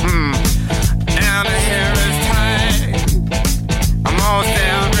 And here is time almost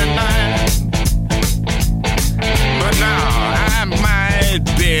every night. But now I might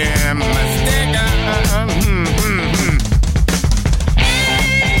be mistaken.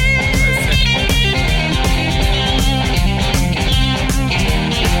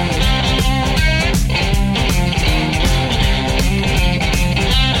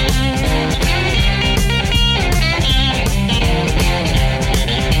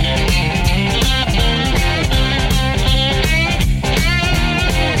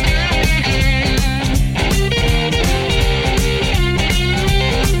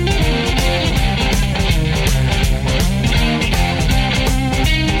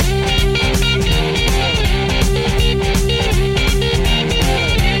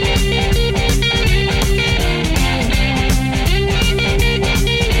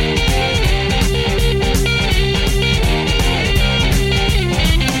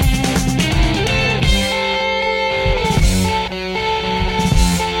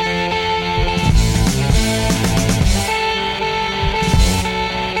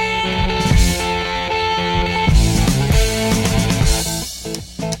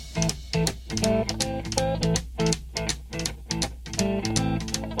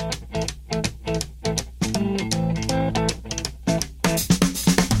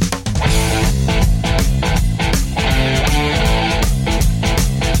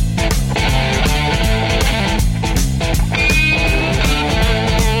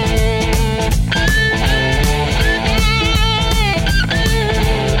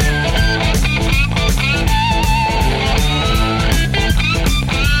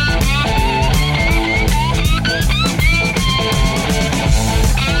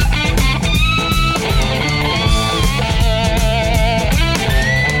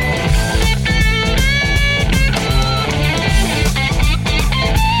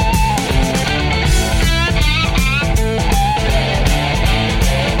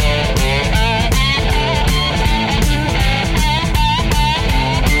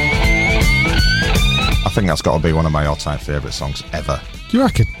 think that's got to be one of my all-time favourite songs ever. Do you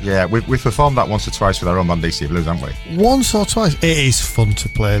reckon? Yeah, we've performed that once or twice with our own band DC Blues, haven't we? Once or twice. It is fun to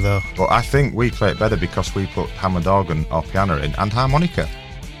play, though. But I think we play it better because we put Hammond organ or piano in and harmonica.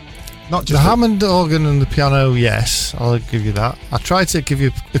 Not just the Hammond organ and the piano, yes, I'll give you that. I tried to give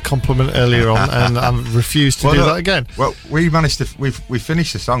you a compliment earlier on and I refused to do that again. Well, we managed to, we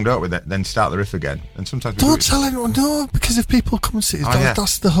finish the song, don't we, then start the riff again. And sometimes we don't tell anyone, no, because if people come and see it,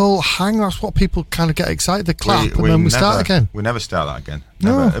 that's the whole hang, that's what people kind of get excited, they clap, and then we start again. We never start that again.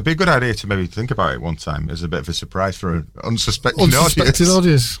 No. It'd be a good idea to maybe think about it one time as a bit of a surprise for an unsuspecting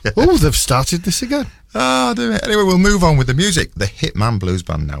audience. Yeah. Oh, they've started this again. Oh, do it. Anyway, we'll move on with the music. The Hitman Blues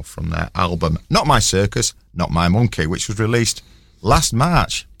Band now from their album Not My Circus, Not My Monkey, which was released last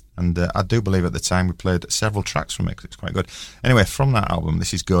March. And I do believe at the time we played several tracks from it because it's quite good. Anyway, from that album,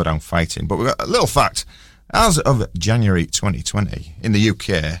 this is Go Down Fighting. But we've got a little fact. As of January 2020, in the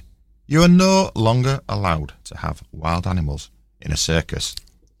UK, you are no longer allowed to have wild animals in a circus.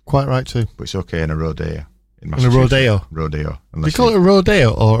 Quite right, too. But it's okay in a rodeo. In a rodeo? Rodeo. Do you call it a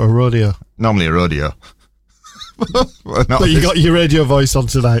rodeo or a rodeo? Normally a rodeo. But you got your radio voice on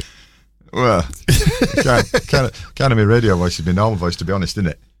tonight. Well, kind of my radio voice is my normal voice, to be honest, isn't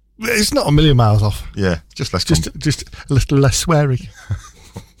it? It's not a million miles off. Yeah, just less. Just a little less sweary.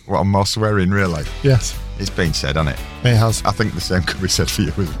 What, I'm more sweary in real life? Yes. It's been said, hasn't it? It has. I think the same could be said for you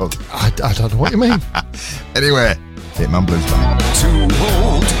as well. I don't know what you mean. Anyway, Hitman Blues Band. Too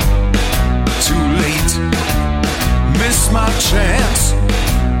old, too late. Miss my chance,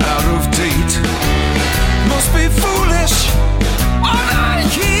 out of date. Must be foolish or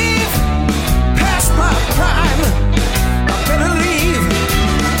naive. Past my prime, I better leave.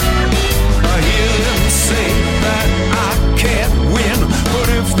 I hear them say that I can't win, but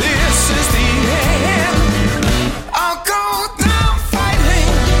if this is the end, I'll go down fighting.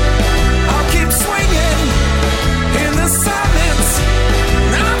 I'll keep swinging in the silence,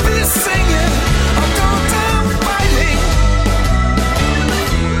 and I'll be singing. I'll go down fighting,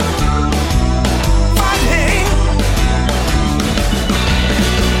 fighting.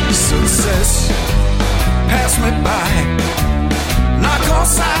 Success pass me by, knock on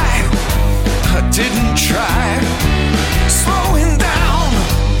side, I didn't try. Slowing down,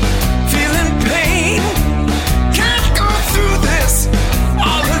 feeling pain, can't go through this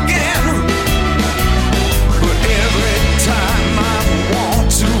all again. But every time I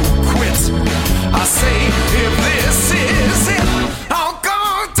want to quit, I say if this is it, I'll go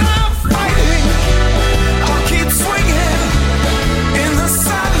down fighting. I'll keep swinging in the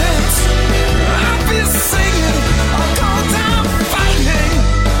silence, I'll be singing. I'll go down fighting.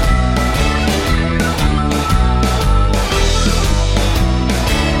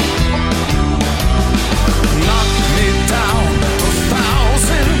 Knock me down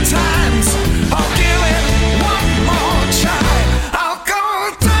 1,000 times, I'll give it one more try. I'll go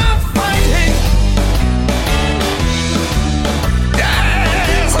down fighting.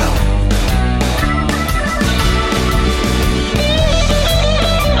 Yes.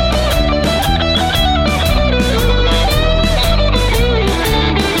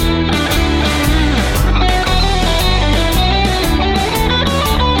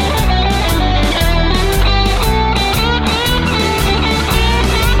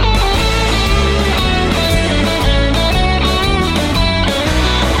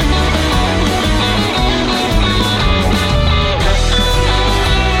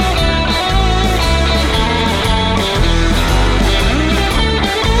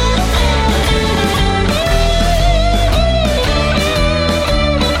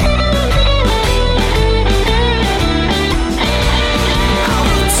 Out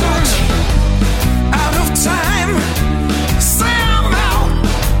of touch, out of time. Say I'm out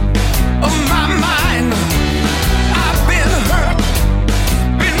of my mind. I've been hurt,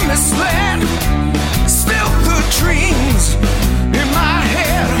 been misled. Still good dreams in my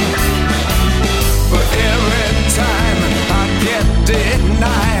head. But every time I get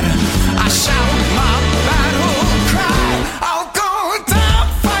denied, I shout my battle cry. I'll go down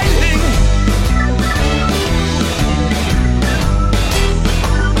fighting.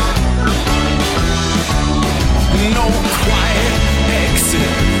 No quiet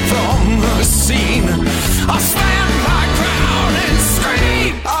exit from the scene. I'll stand my ground and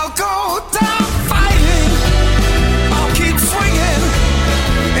scream. I'll go down fighting. I'll keep swinging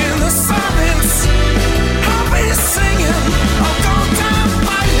in the silence. I'll be singing. I'll go down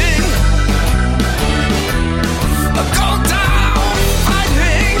fighting.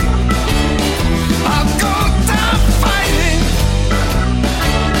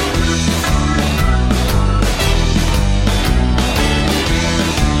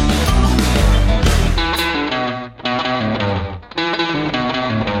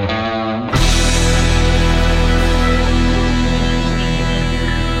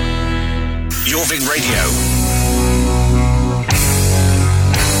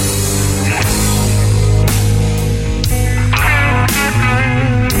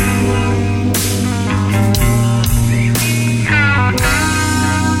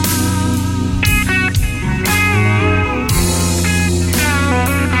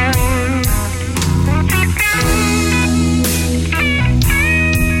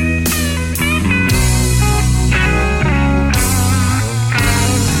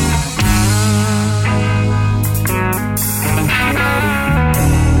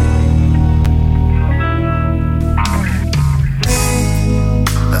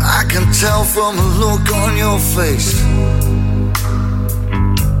 from the look on your face.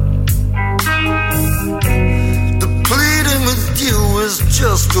 The pleading with you is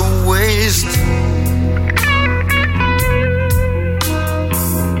just a waste.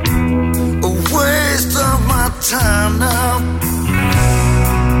 A waste of my time now,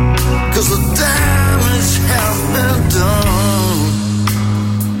 'cause the damage has been done.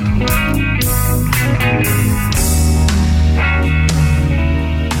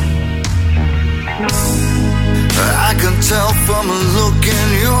 I can tell from the look in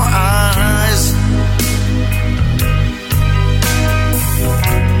your eyes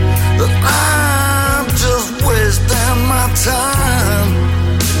that I'm just wasting my time.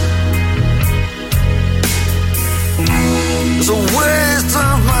 It's a waste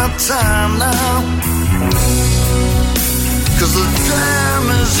of my time now, 'cause the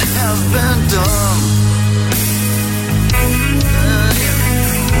damage has been done.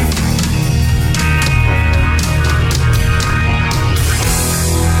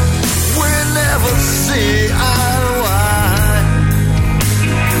 Never see eye to eye.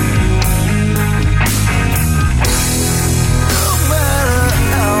 No matter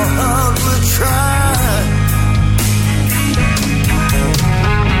how hard we try,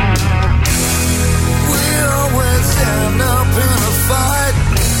 we always end up in a fight.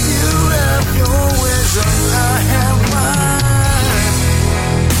 You have your ways and I have mine.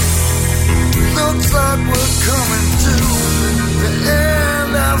 Looks like we're coming to the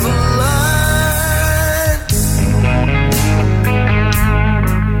end of the line.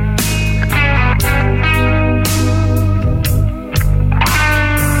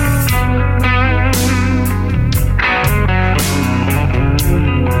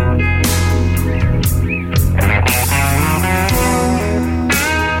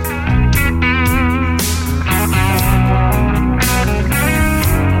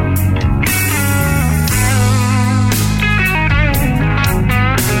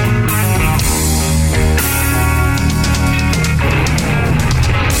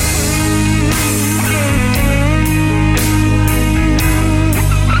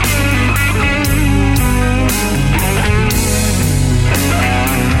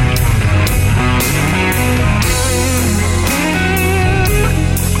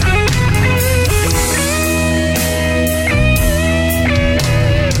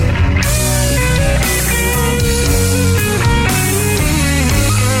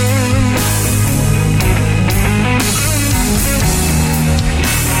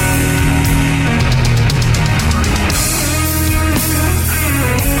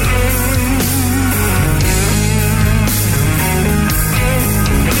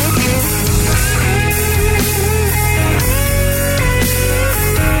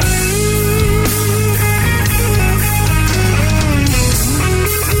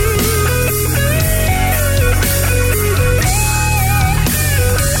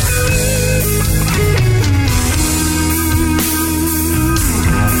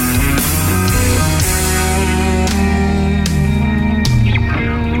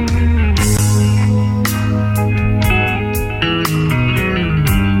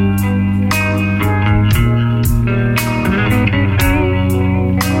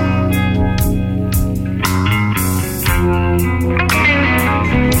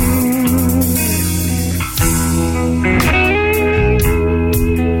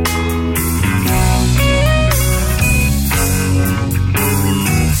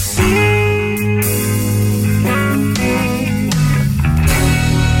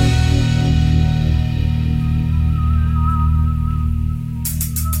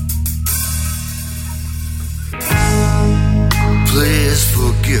 Please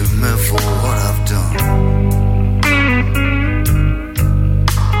forgive me for what I've done.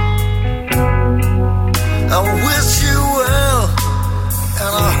 I wish you well,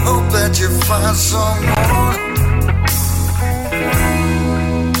 and I hope that you find someone.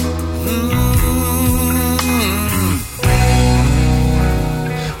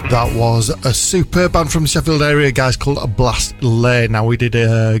 That was a superb band from the Sheffield area, guys, called Blast Lane. Now, we did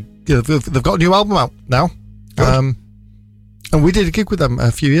they've got a new album out now. And we did a gig with them a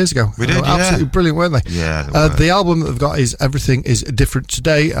few years ago. We did, Absolutely brilliant, weren't they? Yeah. The album that they've got is Everything Is Different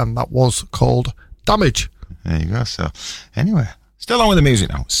Today, and that was called Damage. There you go. So, anyway, still on with the music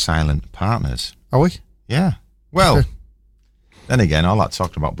now. Silent Partners. Are we? Yeah. Well, okay. Then again, all that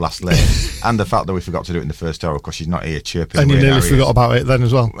talking about Blast Lane and the fact that we forgot to do it in the first hour because she's not here chirping. And you nearly forgot about it then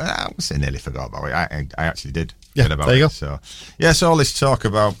as well. Well, I would say nearly forgot about it. I actually did. Yeah, forget about there you it. go. So, yeah, so all this talk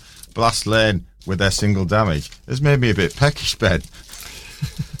about Blast Lane with their single Damage has made me a bit peckish, Ben.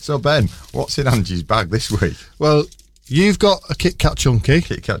 So, Ben, what's in Angie's bag this week? Well, You've got a Kit Kat Chunky.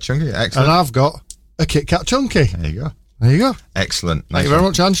 Kit Kat Chunky, excellent. And I've got a Kit Kat Chunky. There you go. There you go. Excellent. Thank you very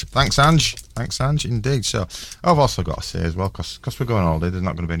much, Ange. Thanks, Ange. Thanks, Ange, indeed. So, I've also got to say as well, because we're going all day, there's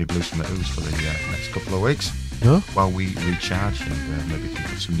not going to be any Blues from the Ooze for the next couple of weeks. No? While we recharge and maybe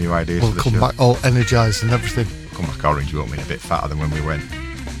think of some new ideas We'll for the come show. back all energised and everything. Come back orange, won't we? A bit fatter than when we went.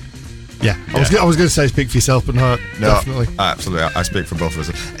 Yeah. I was going to say speak for yourself, but no, definitely. Absolutely. I speak for both of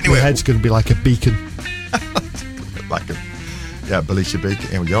us. Anyway, your head's going to be like a beacon. Like a... Yeah, Belisha Beacon.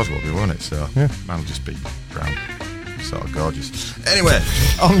 Yeah, well, yours will be, won't it? So, yeah. Mine will just be brown. Sort of gorgeous. Anyway,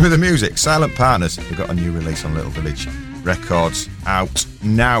 on with the music. Silent Partners. We've got a new release on Little Village Records out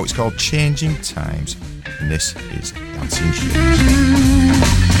now. It's called Changing Times. And this is Dancing Shoes.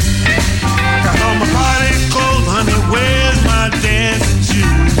 Got on my party clothes, honey, where's my dancing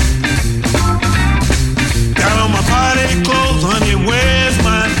shoes? Got on my party clothes, honey, where's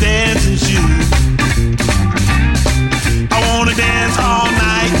my dancing shoes? I wanna dance all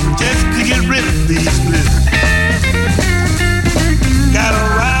night just to get rid of these blues. Gotta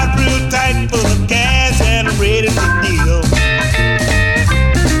ride real tight full of gas and I'm ready to deal.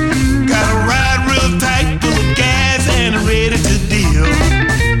 Gotta ride real tight full of gas and I'm ready to deal.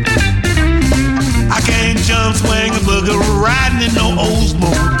 I can't jump, swing, a booger, riding in no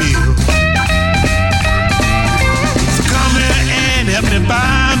Oldsmobile. So come here and help me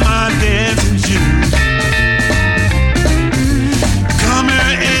buy my dancing shoes. Come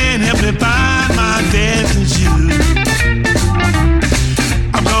here and help me buy my dancing shoes.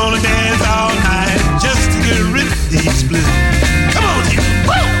 I'm gonna dance all night just to get rid of these blues. Come on, you.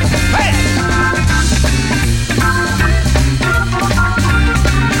 Woo! Hey!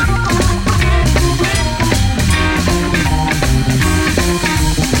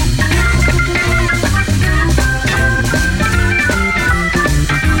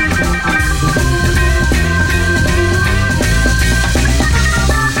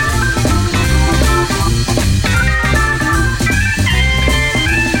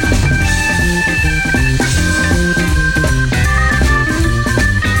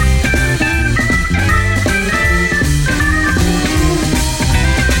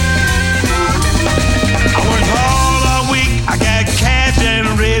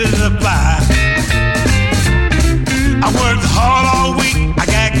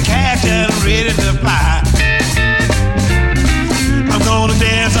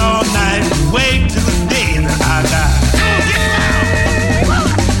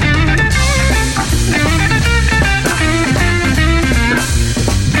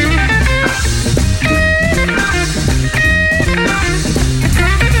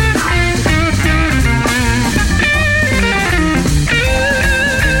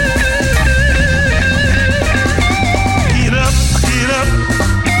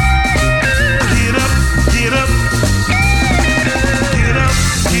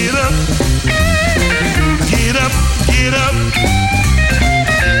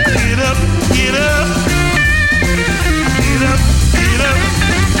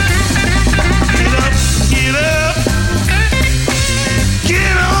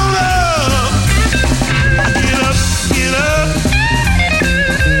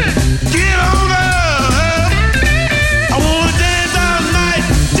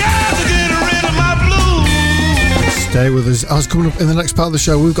 With us. As coming up in the next part of the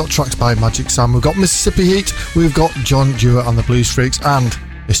show, we've got tracks by Magic Sam, we've got Mississippi Heat, we've got John Dewar and the Blues Freaks, and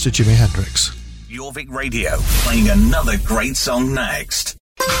Mr. Jimi Hendrix. Jorvik Radio, playing another great song next.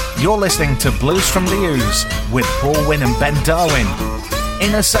 You're listening to Blues from the Ooze with Paul Wynn and Ben Darwin,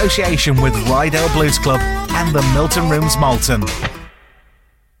 in association with Rydale Blues Club and the Milton Rooms Malton.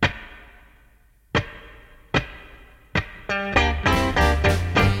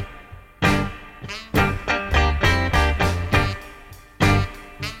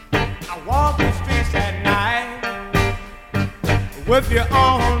 With you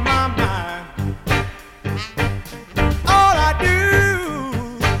on my mind, all I do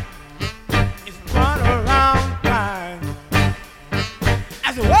is run around crying.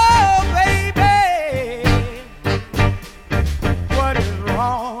 I said, whoa, baby, what is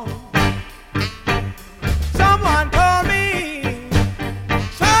wrong? Someone told me,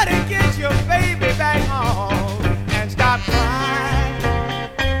 try to get your baby back home and stop crying.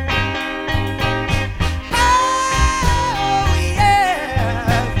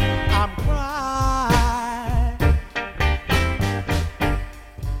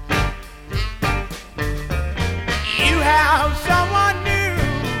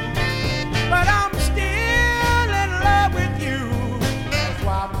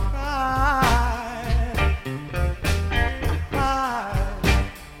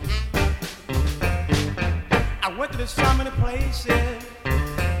 to so many places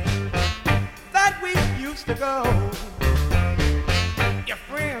that we used to go. Your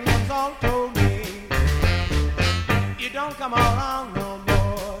friends all told me you don't come around no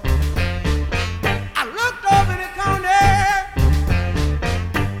more. I looked over the corner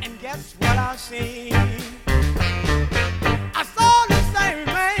and guess what I seen? I saw the same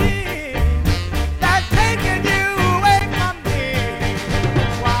man that's taking you away from me.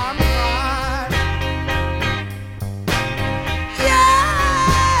 That's why I'm crying.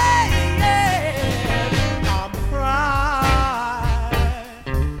 Yeah, I'm crying.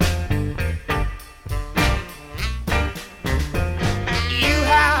 You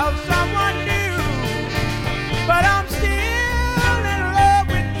have someone new, but I'm still in love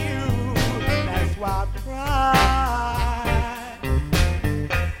with you. That's why I'm crying.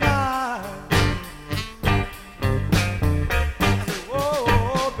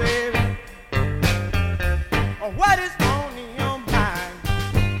 Oh, baby, what is on your mind?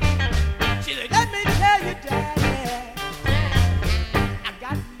 She said, let me tell you, Daddy, I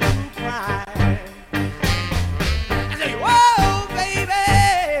got you crying. I said, whoa, baby,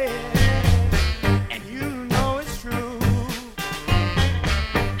 and you know it's true.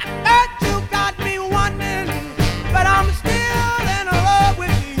 I bet you got me wondering, but I'm still in love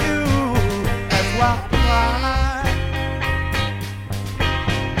with you. That's why I cry.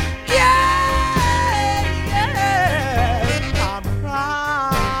 Yeah, I'm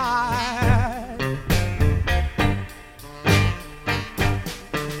crying.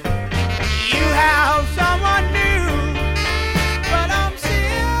 You have someone new, but I'm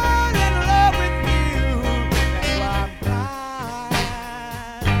still in love with you. That's why I'm crying.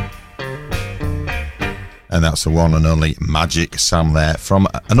 And that's the one and only Magic Sam there from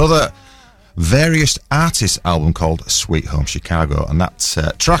another Various Artists album called Sweet Home Chicago. And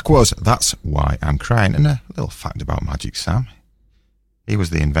that track was That's Why I'm Crying. And a little fact about Magic Sam. He was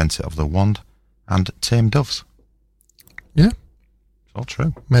the inventor of the wand and tame doves. Yeah. It's all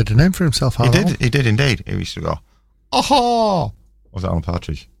true. Made a name for himself. He did indeed. He used to go, oh, was that Alan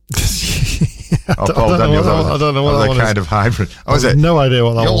Partridge? Oh, Paul Daniels. I don't know what that one kind is. of hybrid. Oh, is I have it? no idea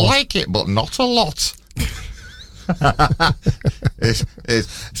what that You'll was. like it, but not a lot. it's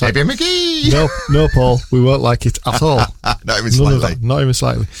Debbie McGee. No, Paul, we won't like it at all. Not even None of slightly. that, not even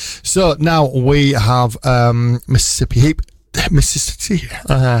slightly. So now we have Mississippi Heat. Can't say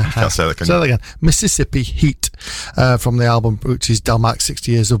that, can Say you? that again. Mississippi Heat from the album, which is Delmark 60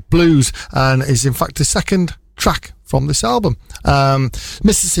 Years of Blues, and is in fact the second track from this album.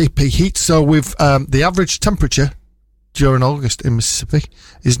 Mississippi Heat. So with the average temperature during August in Mississippi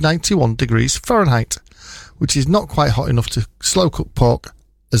is 91 degrees Fahrenheit, which is not quite hot enough to slow cook pork,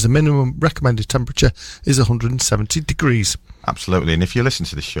 as the minimum recommended temperature is 170 degrees. Absolutely. And if you listen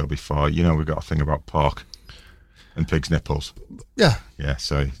to the show before, you know we've got a thing about pork and pig's nipples. Yeah, Yeah,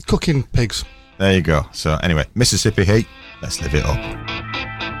 so cooking pigs. there you go. So anyway, Mississippi Heat, let's live it up.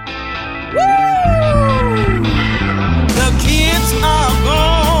 The kids are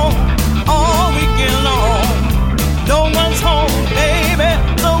gone all weekend long. No one's home, baby,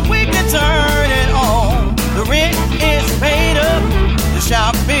 so we can turn it on. The rent is paid up, the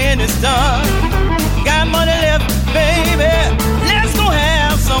shopping is done. Got money left, baby, let's go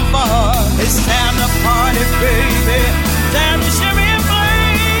have some fun. It's time to party, baby, time to shimmy and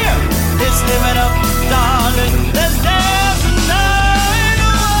play. Let's live it up, darling, let's dance the night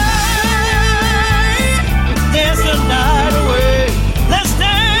away. Dance the night away, let's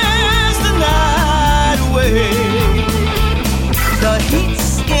dance the night away. The heat's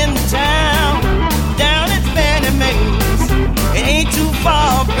in town, down at Fannie Mae's. It ain't too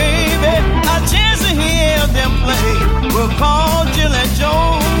far, baby, a chance to hear them play. We'll call Jill and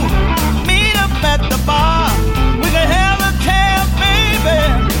Joe, meet up at the bar. We can have a cab, baby,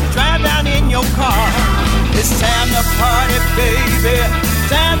 drive down in your car. It's time to party, baby,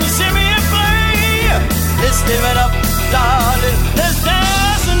 time to shimmy and play. Let's live it up, darling, let's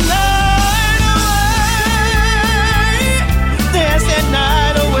dance the night away. Dance that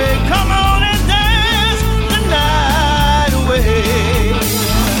night away, come on and dance the night away.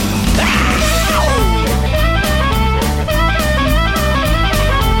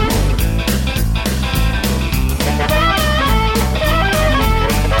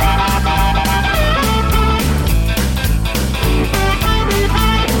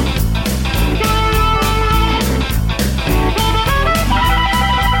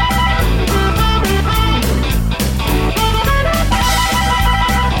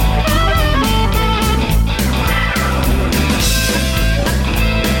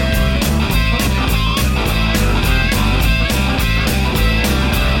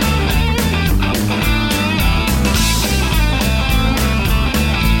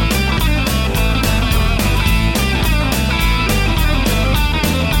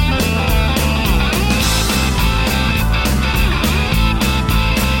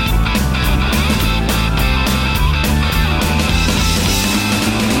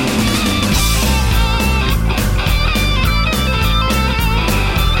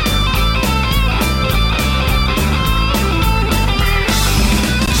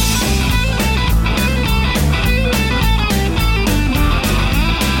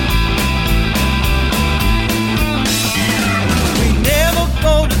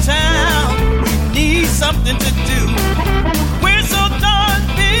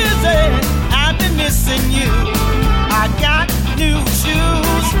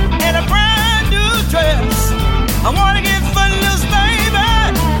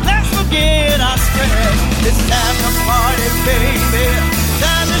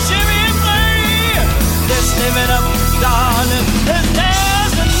 time to shimmy and play. Let's live it up, darling. Let's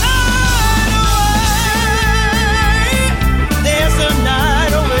dance the night away. Dance the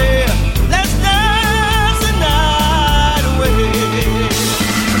night away. Let's dance the night away.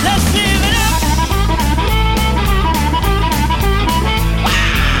 Let's live it up.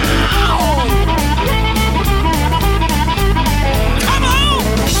 Wow! Come on!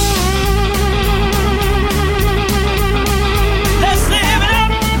 Let's live it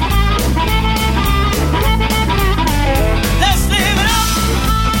up. Let's live it up.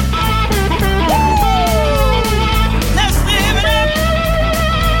 Woo! Let's live it up.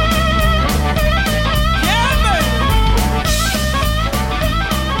 Yeah, baby.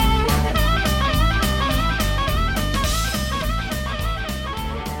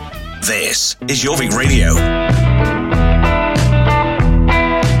 This is Jorvik Radio.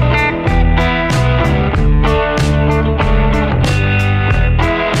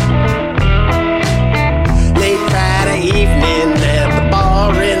 Late Friday evening at the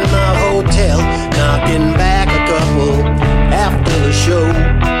bar in the hotel, knocking back a couple after the show.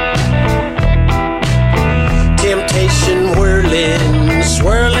 Temptation whirling,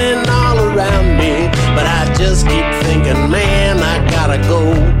 swirling all around me, but I just keep thinking, man, I gotta go.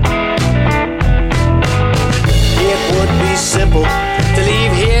 It would be simple to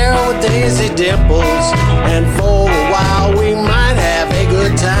leave here with Daisy Dimples, and for a while we might have a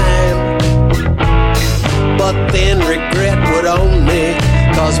good time. But then regret would own me,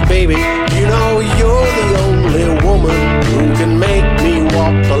 'cause baby, you know you're the only woman who can make me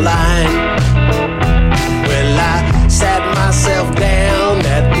walk the line. Well, I sat myself down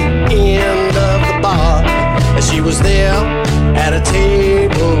at the end of the bar, and she was there at a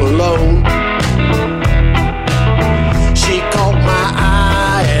table alone. She caught my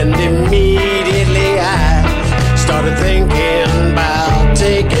eye, and immediately I started thinking about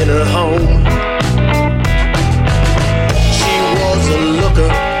taking her home. She was a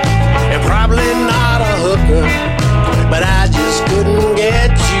looker, and probably not a hooker, but I just couldn't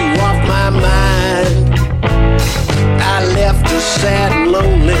get you off my mind. I left her sad and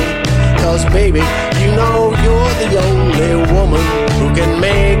lonely, 'cause baby, you know you're the only woman who can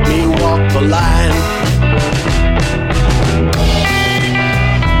make me walk the line.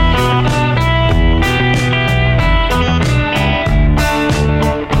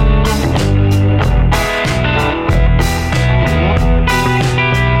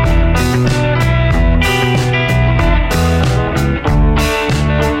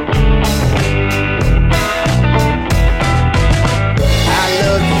 I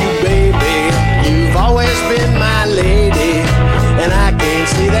love you, baby. You've always been my lady, and I can't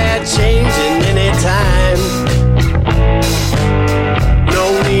see that changing anytime. No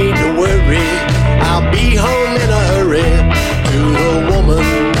need to worry, I'll be home in a hurry to the woman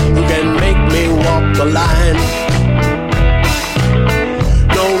who can make me walk the line.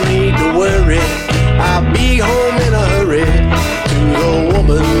 No need to worry, I'll be home in a hurry to the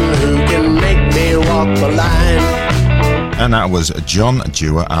woman who can make me walk the line. And that was John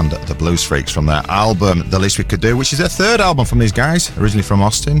Dewar and the Blues Freaks from their album The Least We Could Do, which is their third album from these guys, originally from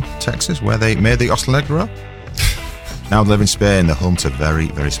Austin, Texas, where they made the Austin Negro. Now they live in Spain, the home to very,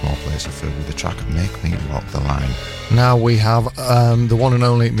 very small places, filled with the track Make Me Walk the Line. Now we have the one and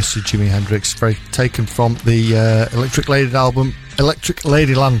only Mr. Jimi Hendrix, very taken from the Electric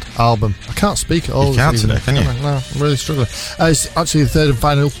Ladyland album. I can't speak at all. You can't today, can you? No, I'm really struggling. It's actually the third and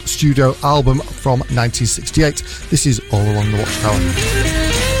final studio album from 1968. This is All Along the Watchtower.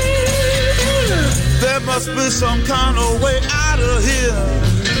 There must be some kind of way out of here.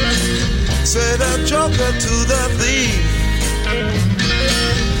 Say the joker to the thief.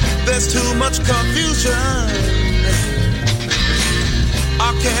 There's too much confusion.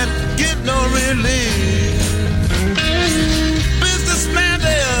 I can't get no relief. Businessman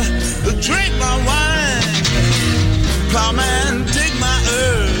there to drink my wine. Plowman dig my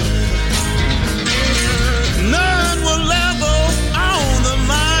earth. None will level on the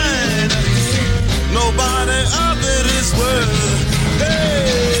mine. Nobody of it is worth. Hey.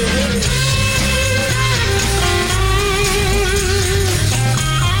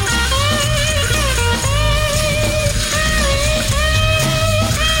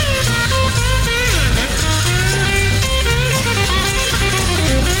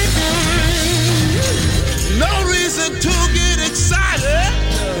 No reason to get excited.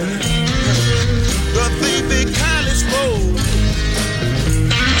 The thief be kindly spoke.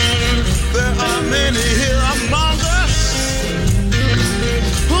 There are many here among us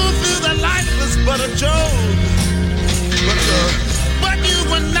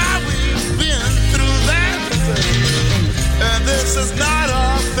is not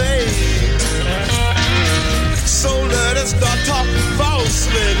our fate. So let us not talk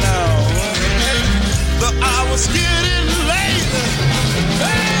falsely now. The hour's getting late.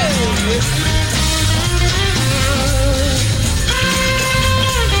 Hey!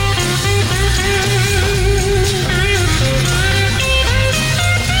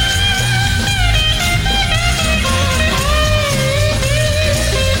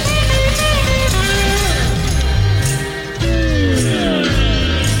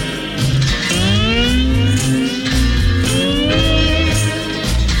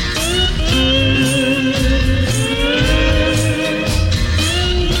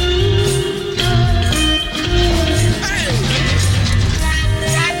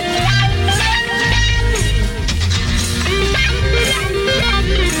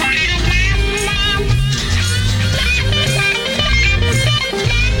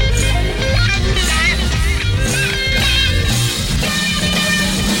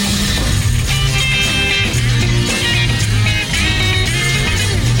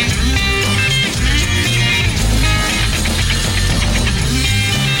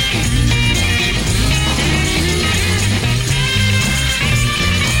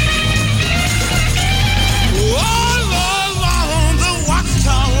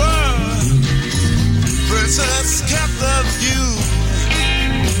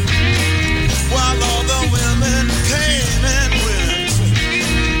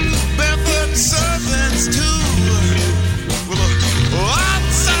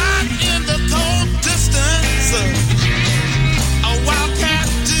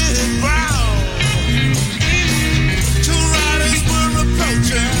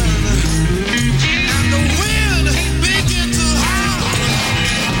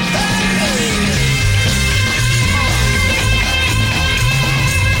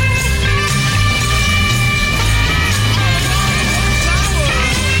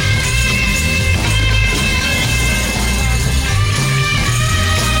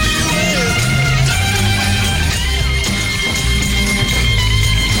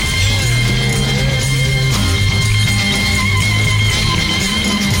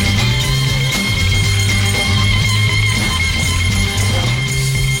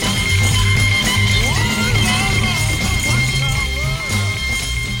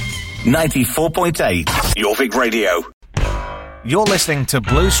 .8 Jorvik Radio. You're listening to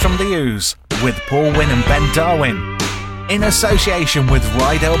Blues from the Ooze with Paul Wynn and Ben Darwin in association with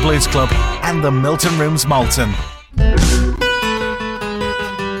Rydale Blues Club and the Milton Rooms Malton.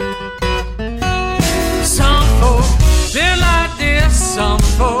 Some folk feel like this, some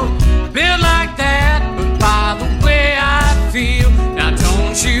folk feel like that, but by the way I feel, now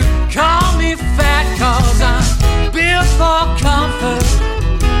don't you call me fat, 'cause I'm built for comfort.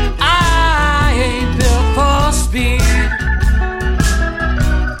 I ain't built for speed.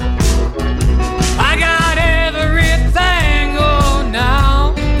 I got everything, oh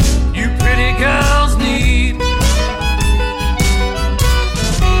now, you pretty girls need.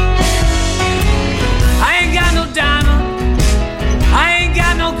 I ain't got no diamond, I ain't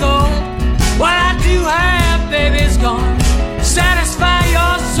got no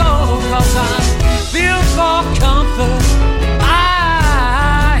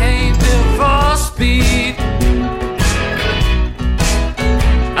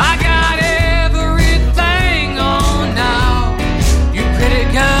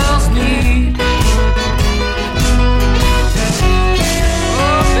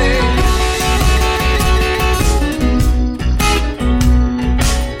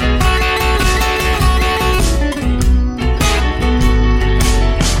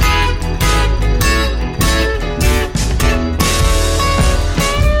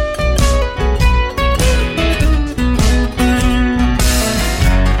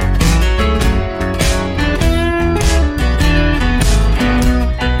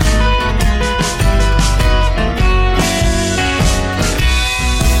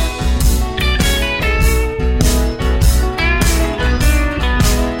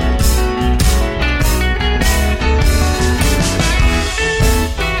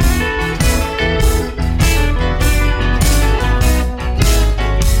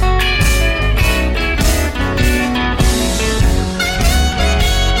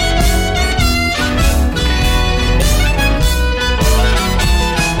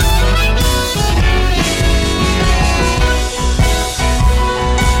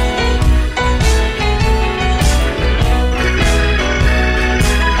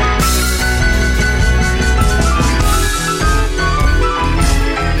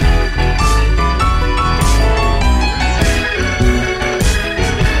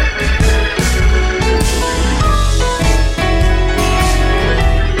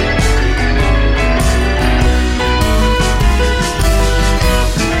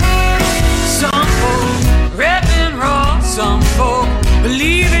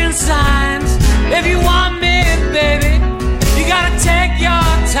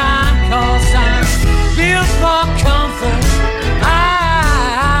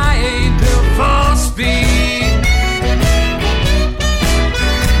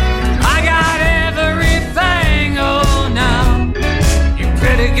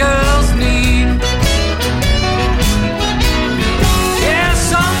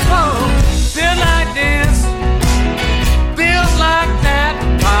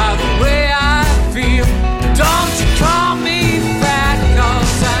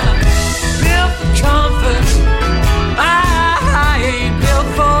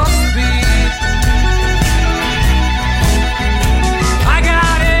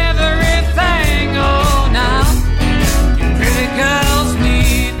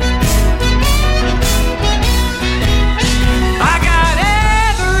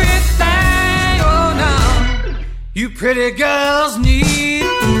pretty girls need.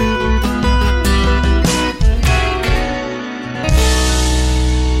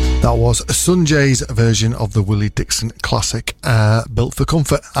 That was Sunjay's version of the Willie Dixon classic, Built for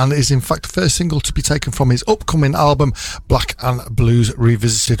Comfort, and is in fact the first single to be taken from his upcoming album Black and Blues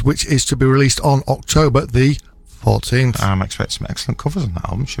Revisited, which is to be released on October the 14th. I'm expecting some excellent covers on that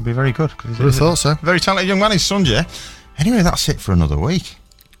album. Should be very good. I thought so. Very talented young man is Sunjay. Anyway, that's it for another week.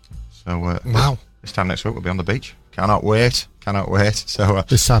 So wow. This time next week we'll be on the beach. Cannot wait. So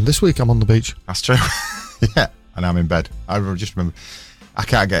this time this week I'm on the beach. That's true. Yeah, and I'm in bed. I just remember I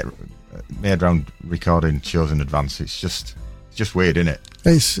can't get my head around recording shows in advance. It's just weird, isn't it?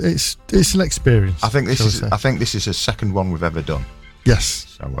 It's an experience. I think this is the second one we've ever done.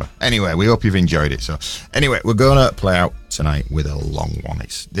 Yes. So anyway, we hope you've enjoyed it. So anyway, we're going to play out tonight with a long one.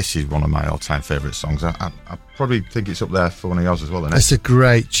 This is one of my all-time favourite songs. I probably think it's up there for one of yours as well, isn't it? It's a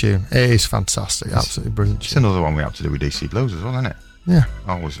great tune. It is fantastic. Absolutely brilliant It's tune. another one we have to do with DC Blues as well, isn't it? Yeah.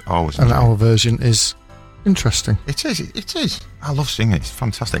 Always. And our version is interesting. It is. I love singing it. It's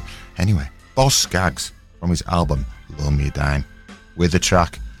fantastic. Anyway, Boz Scaggs from his album Loan Me a Dime with the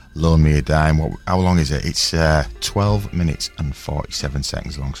track Loan Me a Dime. How long is it? It's 12 minutes and 47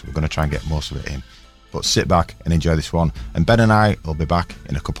 seconds long, so we're going to try and get most of it in. But sit back and enjoy this one. And Ben and I will be back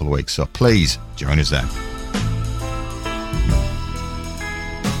in a couple of weeks, so please join us then.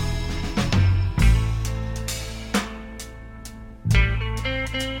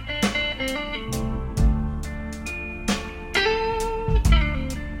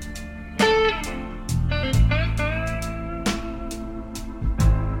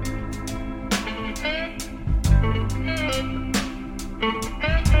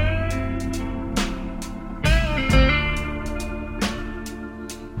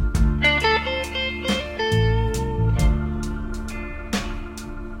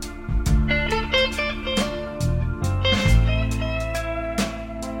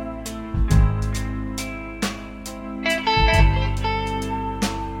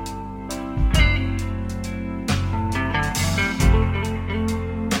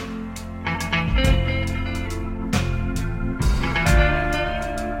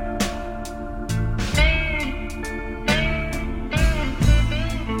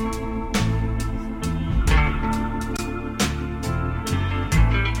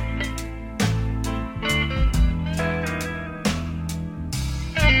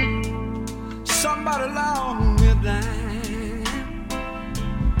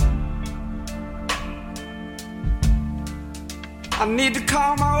 I need to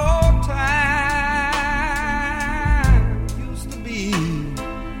call my old time used to be.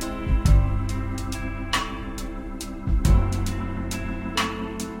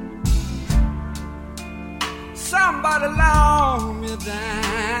 Somebody loan me a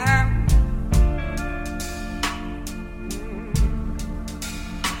dime.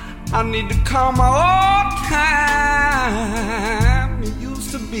 I need to call my old time it used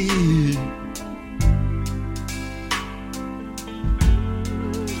to be.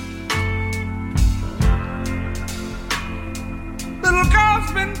 Little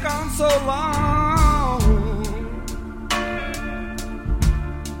girl's been gone so long.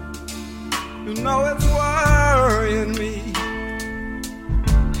 You know it's worrying me.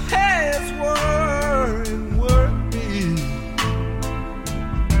 Hey, it's worrying me.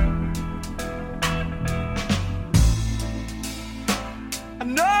 I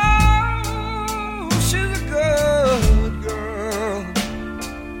know she's a good girl.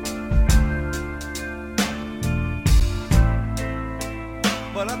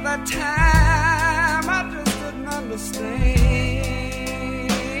 But at that time, I just didn't understand.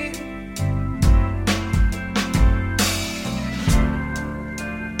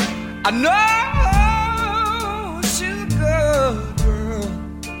 I know she's a good girl.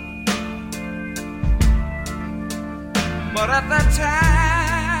 But at that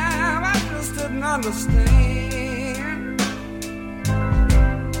time, I just didn't understand.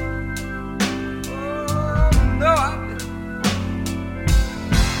 Oh, no, I didn't.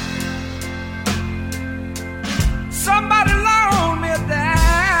 Somebody loan me a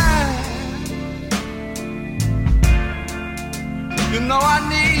dime. You know I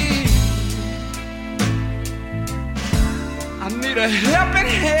need a helping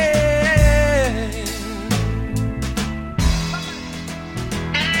hand.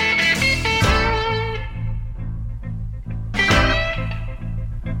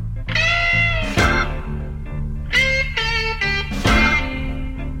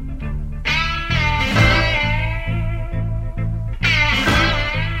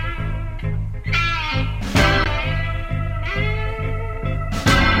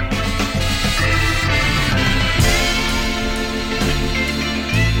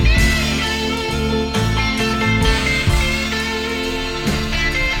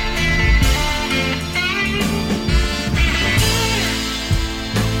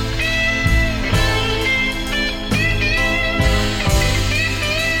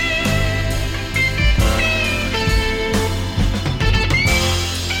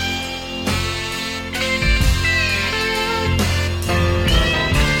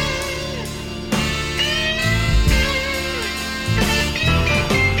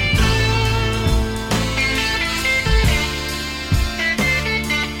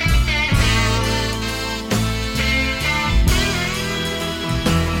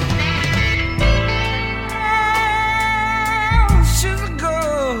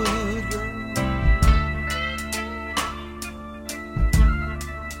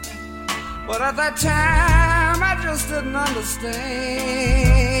 But at that time, I just didn't understand.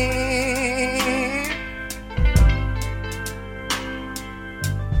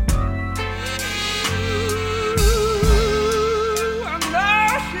 Ooh, I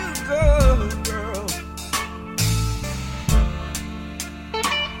know she's good, girl.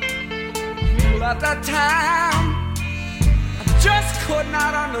 Well, at that time, I just could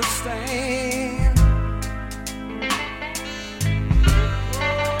not understand.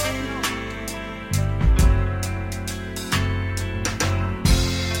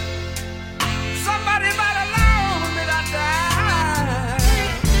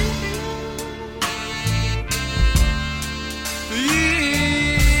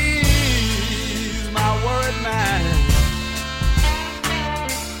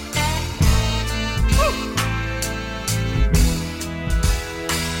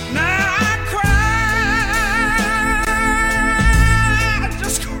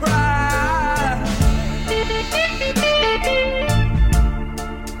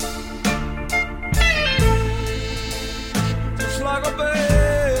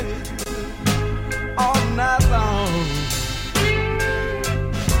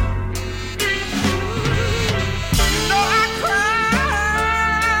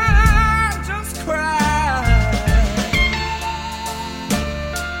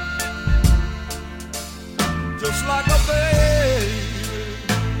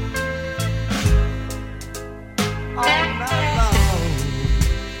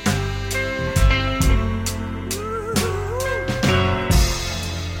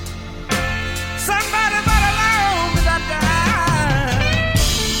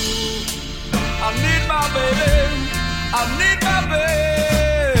 I need my baby.